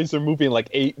Hellraiser movie in like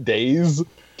 8 days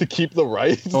to keep the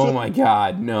rights. Oh my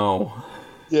god, no.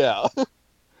 Yeah.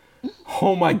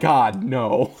 Oh my god,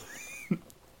 no.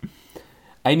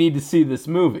 I need to see this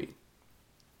movie.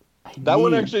 That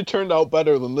one actually turned out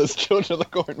better than this Children of the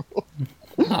Corn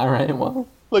movie. All right, well.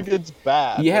 Like, it's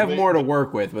bad. You have more to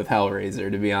work with Hellraiser,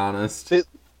 to be honest.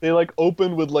 They like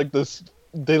opened with like this.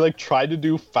 They like tried to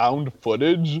do found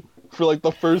footage for like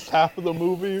the first half of the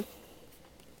movie.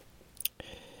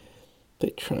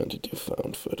 They tried to do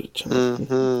found footage.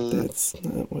 Mm-hmm. That's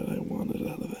not what I wanted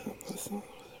out of them. That's not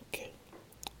okay.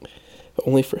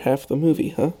 Only for half the movie,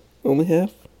 huh? Only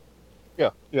half?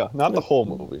 Yeah, not the whole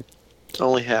movie.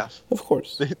 Only half. Of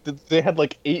course. They had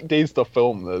like 8 days to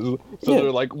film this, so they're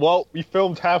like, well, we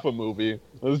filmed half a movie.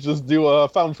 Let's just do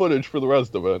found footage for the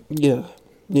rest of it. Yeah,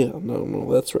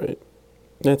 no, that's right.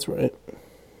 That's right.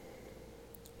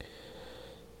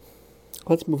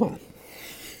 Let's move on.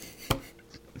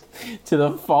 To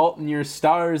The Fault in Your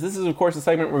Stars. This is, of course, a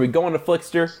segment where we go into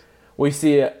Flickster, we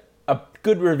see a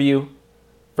good review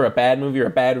for a bad movie or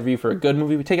a bad review for a good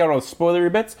movie. We take out all the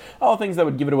spoilery bits, all things that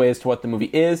would give it away as to what the movie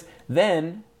is.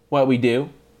 Then, what we do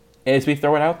is we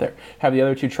throw it out there. Have the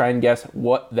other two try and guess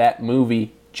what that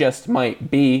movie just might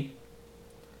be.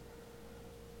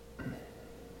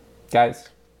 Guys.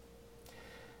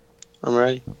 I'm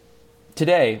ready.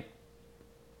 Today,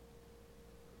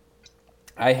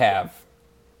 I have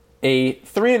a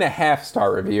 3.5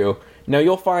 star review. Now,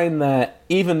 you'll find that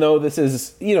even though this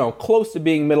is, close to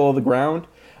being middle of the ground,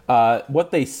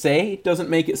 what they say doesn't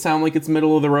make it sound like it's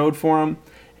middle of the road for them.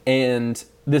 And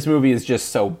this movie is just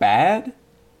so bad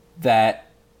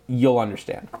that you'll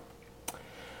understand.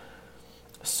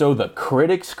 So the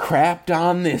critics crapped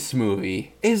on this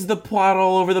movie. Is the plot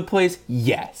all over the place?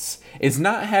 Yes. Is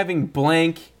not having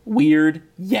blank weird?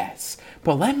 Yes.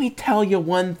 But let me tell you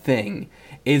one thing.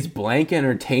 Is blank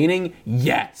entertaining?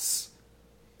 Yes.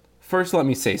 First, let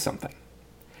me say something.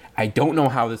 I don't know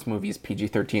how this movie is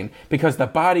PG-13 because the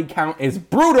body count is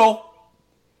brutal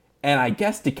And I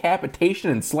guess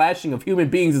decapitation and slashing of human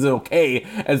beings is okay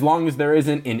as long as there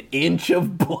isn't an inch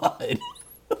of blood.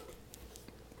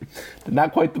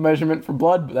 Not quite the measurement for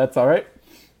blood, but that's alright.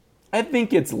 I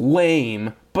think it's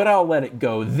lame, but I'll let it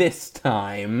go this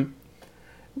time.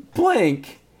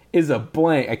 Blank is a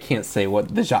blank. I can't say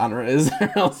what the genre is,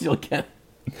 or else you'll get...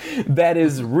 That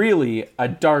is really a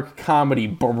dark comedy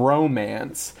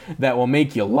bromance that will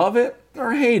make you love it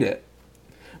or hate it.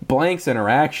 Blank's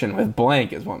interaction with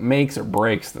Blank is what makes or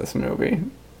breaks this movie.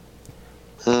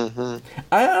 I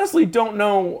honestly don't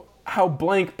know how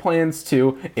Blank plans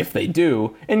to, if they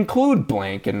do, include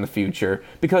Blank in the future,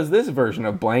 because this version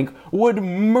of Blank would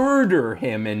murder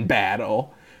him in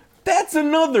battle. That's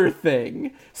another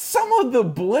thing. Some of the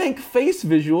Blank face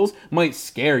visuals might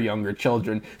scare younger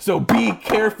children, so be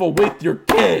careful with your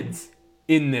kids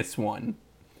in this one.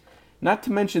 Not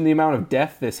to mention the amount of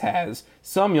death this has,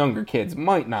 some younger kids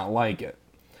might not like it.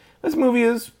 This movie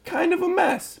is kind of a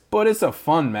mess, but it's a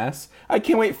fun mess. I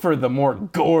can't wait for the more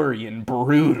gory and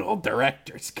brutal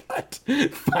director's cut.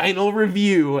 Final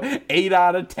review, 8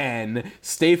 out of 10.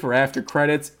 Stay for after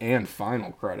credits and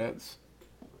final credits.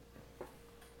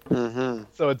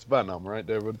 So it's Venom, right,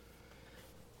 David?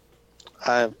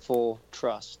 I have full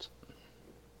trust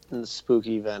in the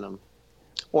spooky Venom.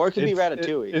 Or it could be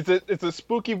Ratatouille. It's a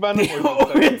spooky Venom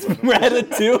Oh, it's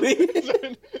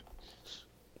Ratatouille?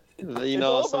 You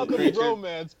know, it's all some about the creature,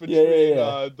 romance between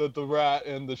the rat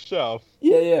and the chef.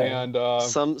 Yeah. And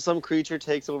some creature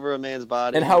takes over a man's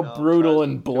body. And how you know, brutal tries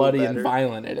and to do bloody and better.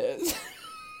 violent it is.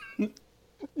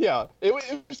 yeah, it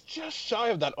was just shy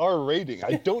of that R rating.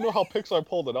 I don't know how Pixar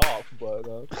pulled it off, but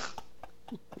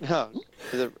Oh,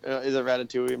 is it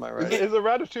Ratatouille? Am I right? is it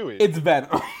Ratatouille? It's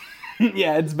Venom.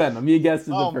 Yeah, it's Venom. You guessed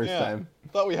it the Oh, first man. time.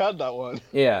 Thought we had that one.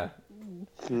 Yeah.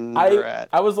 Rat.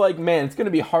 I was like, man, it's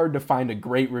gonna be hard to find a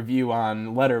great review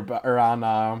on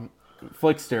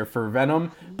Flickster for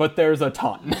Venom, but there's a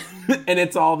ton, and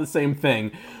it's all the same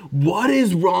thing. What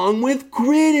is wrong with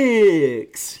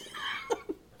critics?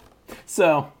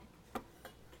 So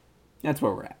that's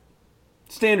where we're at.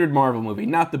 Standard Marvel movie,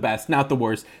 not the best, not the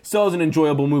worst. Still is an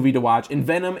enjoyable movie to watch, and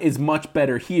Venom is much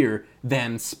better here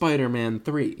than Spider-Man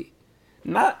 3.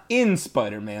 Not in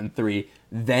Spider-Man 3,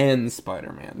 than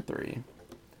Spider-Man 3.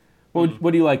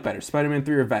 What do you like better, Spider-Man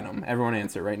 3 or Venom? Everyone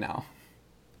answer right now.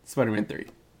 Spider-Man 3.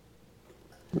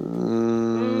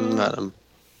 Venom.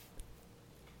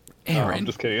 Aaron. I'm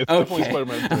just kidding. It's definitely Okay.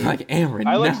 Spider-Man 3. I'm like, Aaron,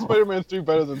 I like no. Spider-Man 3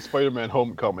 better than Spider-Man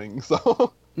Homecoming,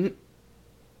 so...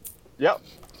 Yep.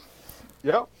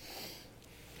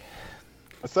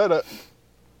 I said it.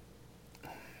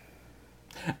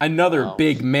 Another Wow.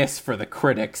 big miss for the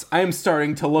critics. I am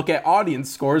starting to look at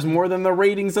audience scores more than the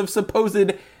ratings of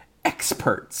supposed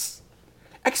experts.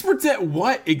 Experts at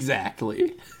what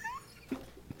exactly?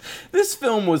 This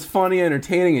film was funny,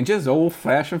 entertaining, and just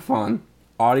old-fashioned fun.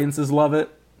 Audiences love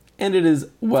it, and it is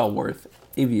well worth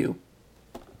a view.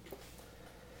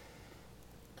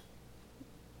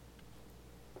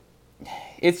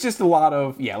 It's just a lot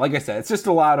of, like I said, it's just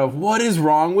a lot of, what is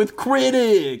wrong with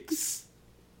critics?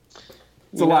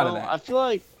 It's a lot of that. I feel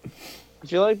like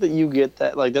that you get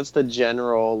that, like, that's the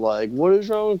general, like, what is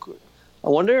wrong with... I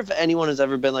wonder if anyone has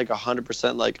ever been, like,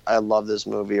 100% like, I love this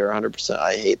movie, or 100%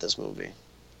 I hate this movie.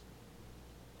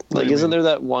 Like, do you isn't mean? there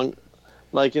that one,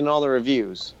 like, in all the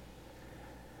reviews?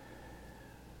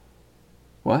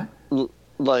 What?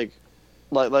 Like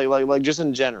just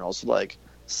in general. So, like,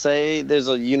 say there's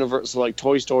a universe, like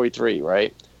Toy Story 3,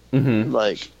 right? Mm-hmm.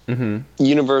 Like, Mm-hmm.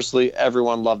 universally,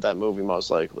 everyone loved that movie, most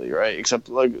likely, right? Except,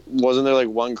 like, wasn't there, like,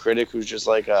 one critic who's just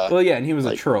like, Well, yeah, and he was a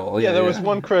like- troll. Yeah, there was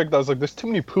one critic that was like, there's too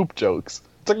many poop jokes.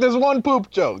 It's like, there's one poop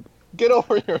joke. Get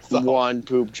over yourself. one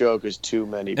poop joke is too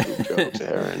many poop jokes,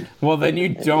 Aaron. Well, then you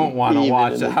don't want to Even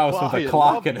watch in The the House Well, with a I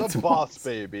Clock love in its the boss, walls.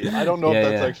 baby. I don't know Yeah, if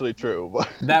that's yeah. actually true, but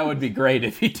That would be great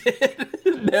if he did.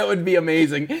 That would be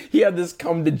amazing. He had this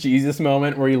come to Jesus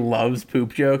moment where he loves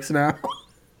poop jokes now.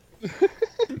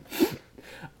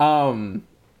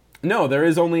 No, there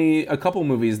is only a couple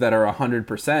movies that are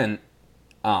 100%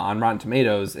 on Rotten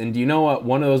Tomatoes. And do you know what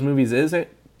one of those movies is,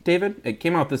 David? It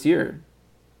came out this year.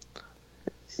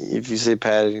 If you say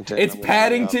Paddington, It's I'm looking it up.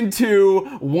 Paddington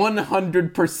 2,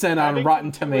 100% on Paddington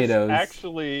Rotten 2 is Tomatoes.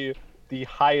 actually the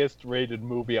highest rated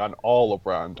movie on all of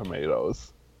Rotten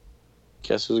Tomatoes.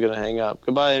 Guess who's gonna hang up?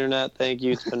 Goodbye, internet. Thank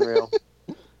you. It's been real.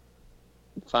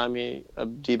 Find me a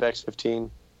DBX15,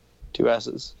 2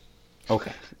 S's.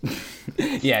 Okay.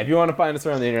 Yeah, if you want to find us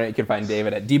around the internet, you can find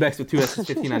David at dbex with 2 S's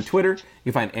 15 on Twitter.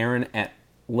 You can find Aaron at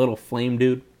Little Flame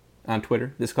Dude on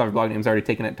Twitter. This clever blog name is already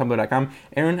taken at tumblr.com.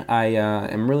 Aaron, I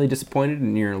am really disappointed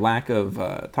in your lack of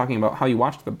talking about how you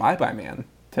watched The Bye Bye Man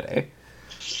today.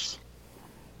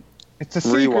 It's a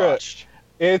secret. Rewatched.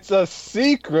 It's a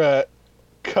secret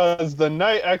because The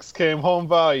Night X Came Home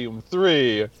Volume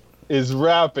 3 is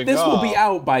wrapping This up. will be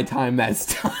out by time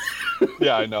that's done.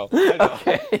 Yeah, I know. I know.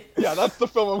 Okay. Yeah, that's the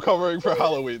film I'm covering for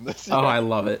Halloween this year. Oh, I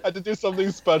love it. I had to do something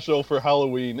special for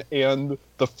Halloween and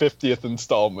the 50th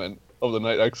installment of The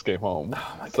Night X Came Home.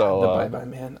 Oh my god, So, the Bye Bye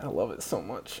Man. I love it so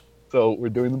much. So we're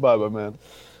doing the Bye Bye Man.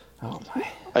 Oh my.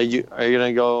 Are you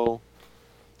gonna go?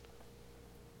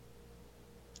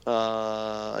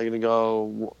 Are you gonna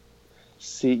go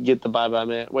get the Bye Bye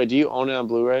Man? Wait, do you own it on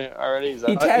Blu-ray already? Is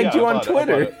He that tagged yeah, you I on bought it, I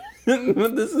Twitter.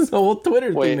 This is a whole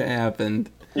Twitter Wait. thing that happened.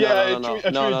 Yeah, no. I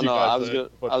treated you guys to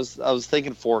it, but- I was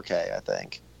thinking 4K. I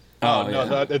think Oh, Oh, no,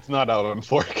 yeah. it's not out on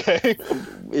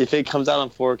 4K. if it comes out on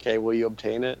 4K, will you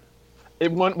obtain it?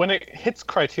 When it hits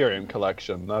Criterion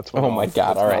Collection, that's when Oh my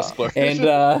god, it's all right. Rustler.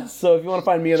 And so if you want to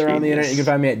find me around the internet, you Jesus. can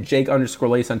find me at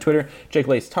Jake_Lace on Twitter, Jake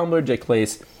Lace Tumblr, Jake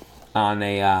Lace on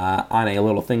a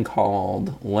little thing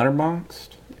called Letterboxd.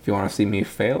 If you want to see me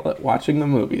fail at watching the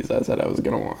movies I said I was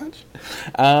going to watch.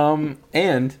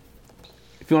 And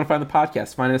if you want to find the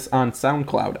podcast, find us on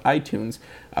SoundCloud, iTunes,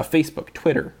 Facebook,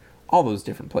 Twitter, all those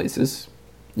different places.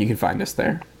 You can find us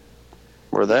there.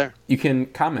 We're there. You can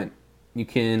comment. You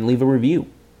can leave a review.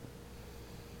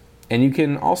 And you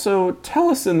can also tell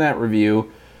us in that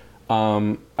review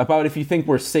about if you think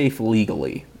we're safe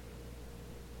legally.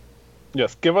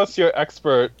 Yes, give us your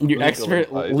expert Your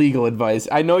legal advice.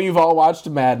 I know you've all watched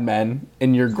Mad Men,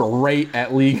 and you're great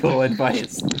at legal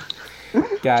advice.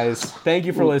 Guys, thank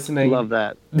you for listening. Love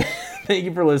that. Thank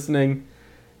you for listening.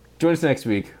 Join us next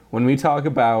week when we talk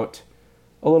about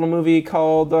a little movie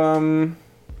called, I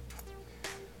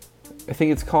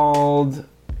think it's called...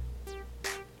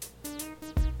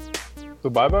 The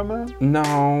Bye Bye Man?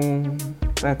 No,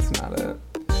 that's not it.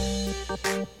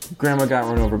 Grandma got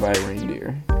run over by a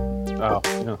reindeer. Oh,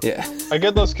 yeah. Yeah. I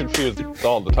get those confused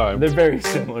all the time. They're very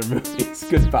similar movies.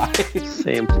 Goodbye.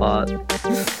 Same plot.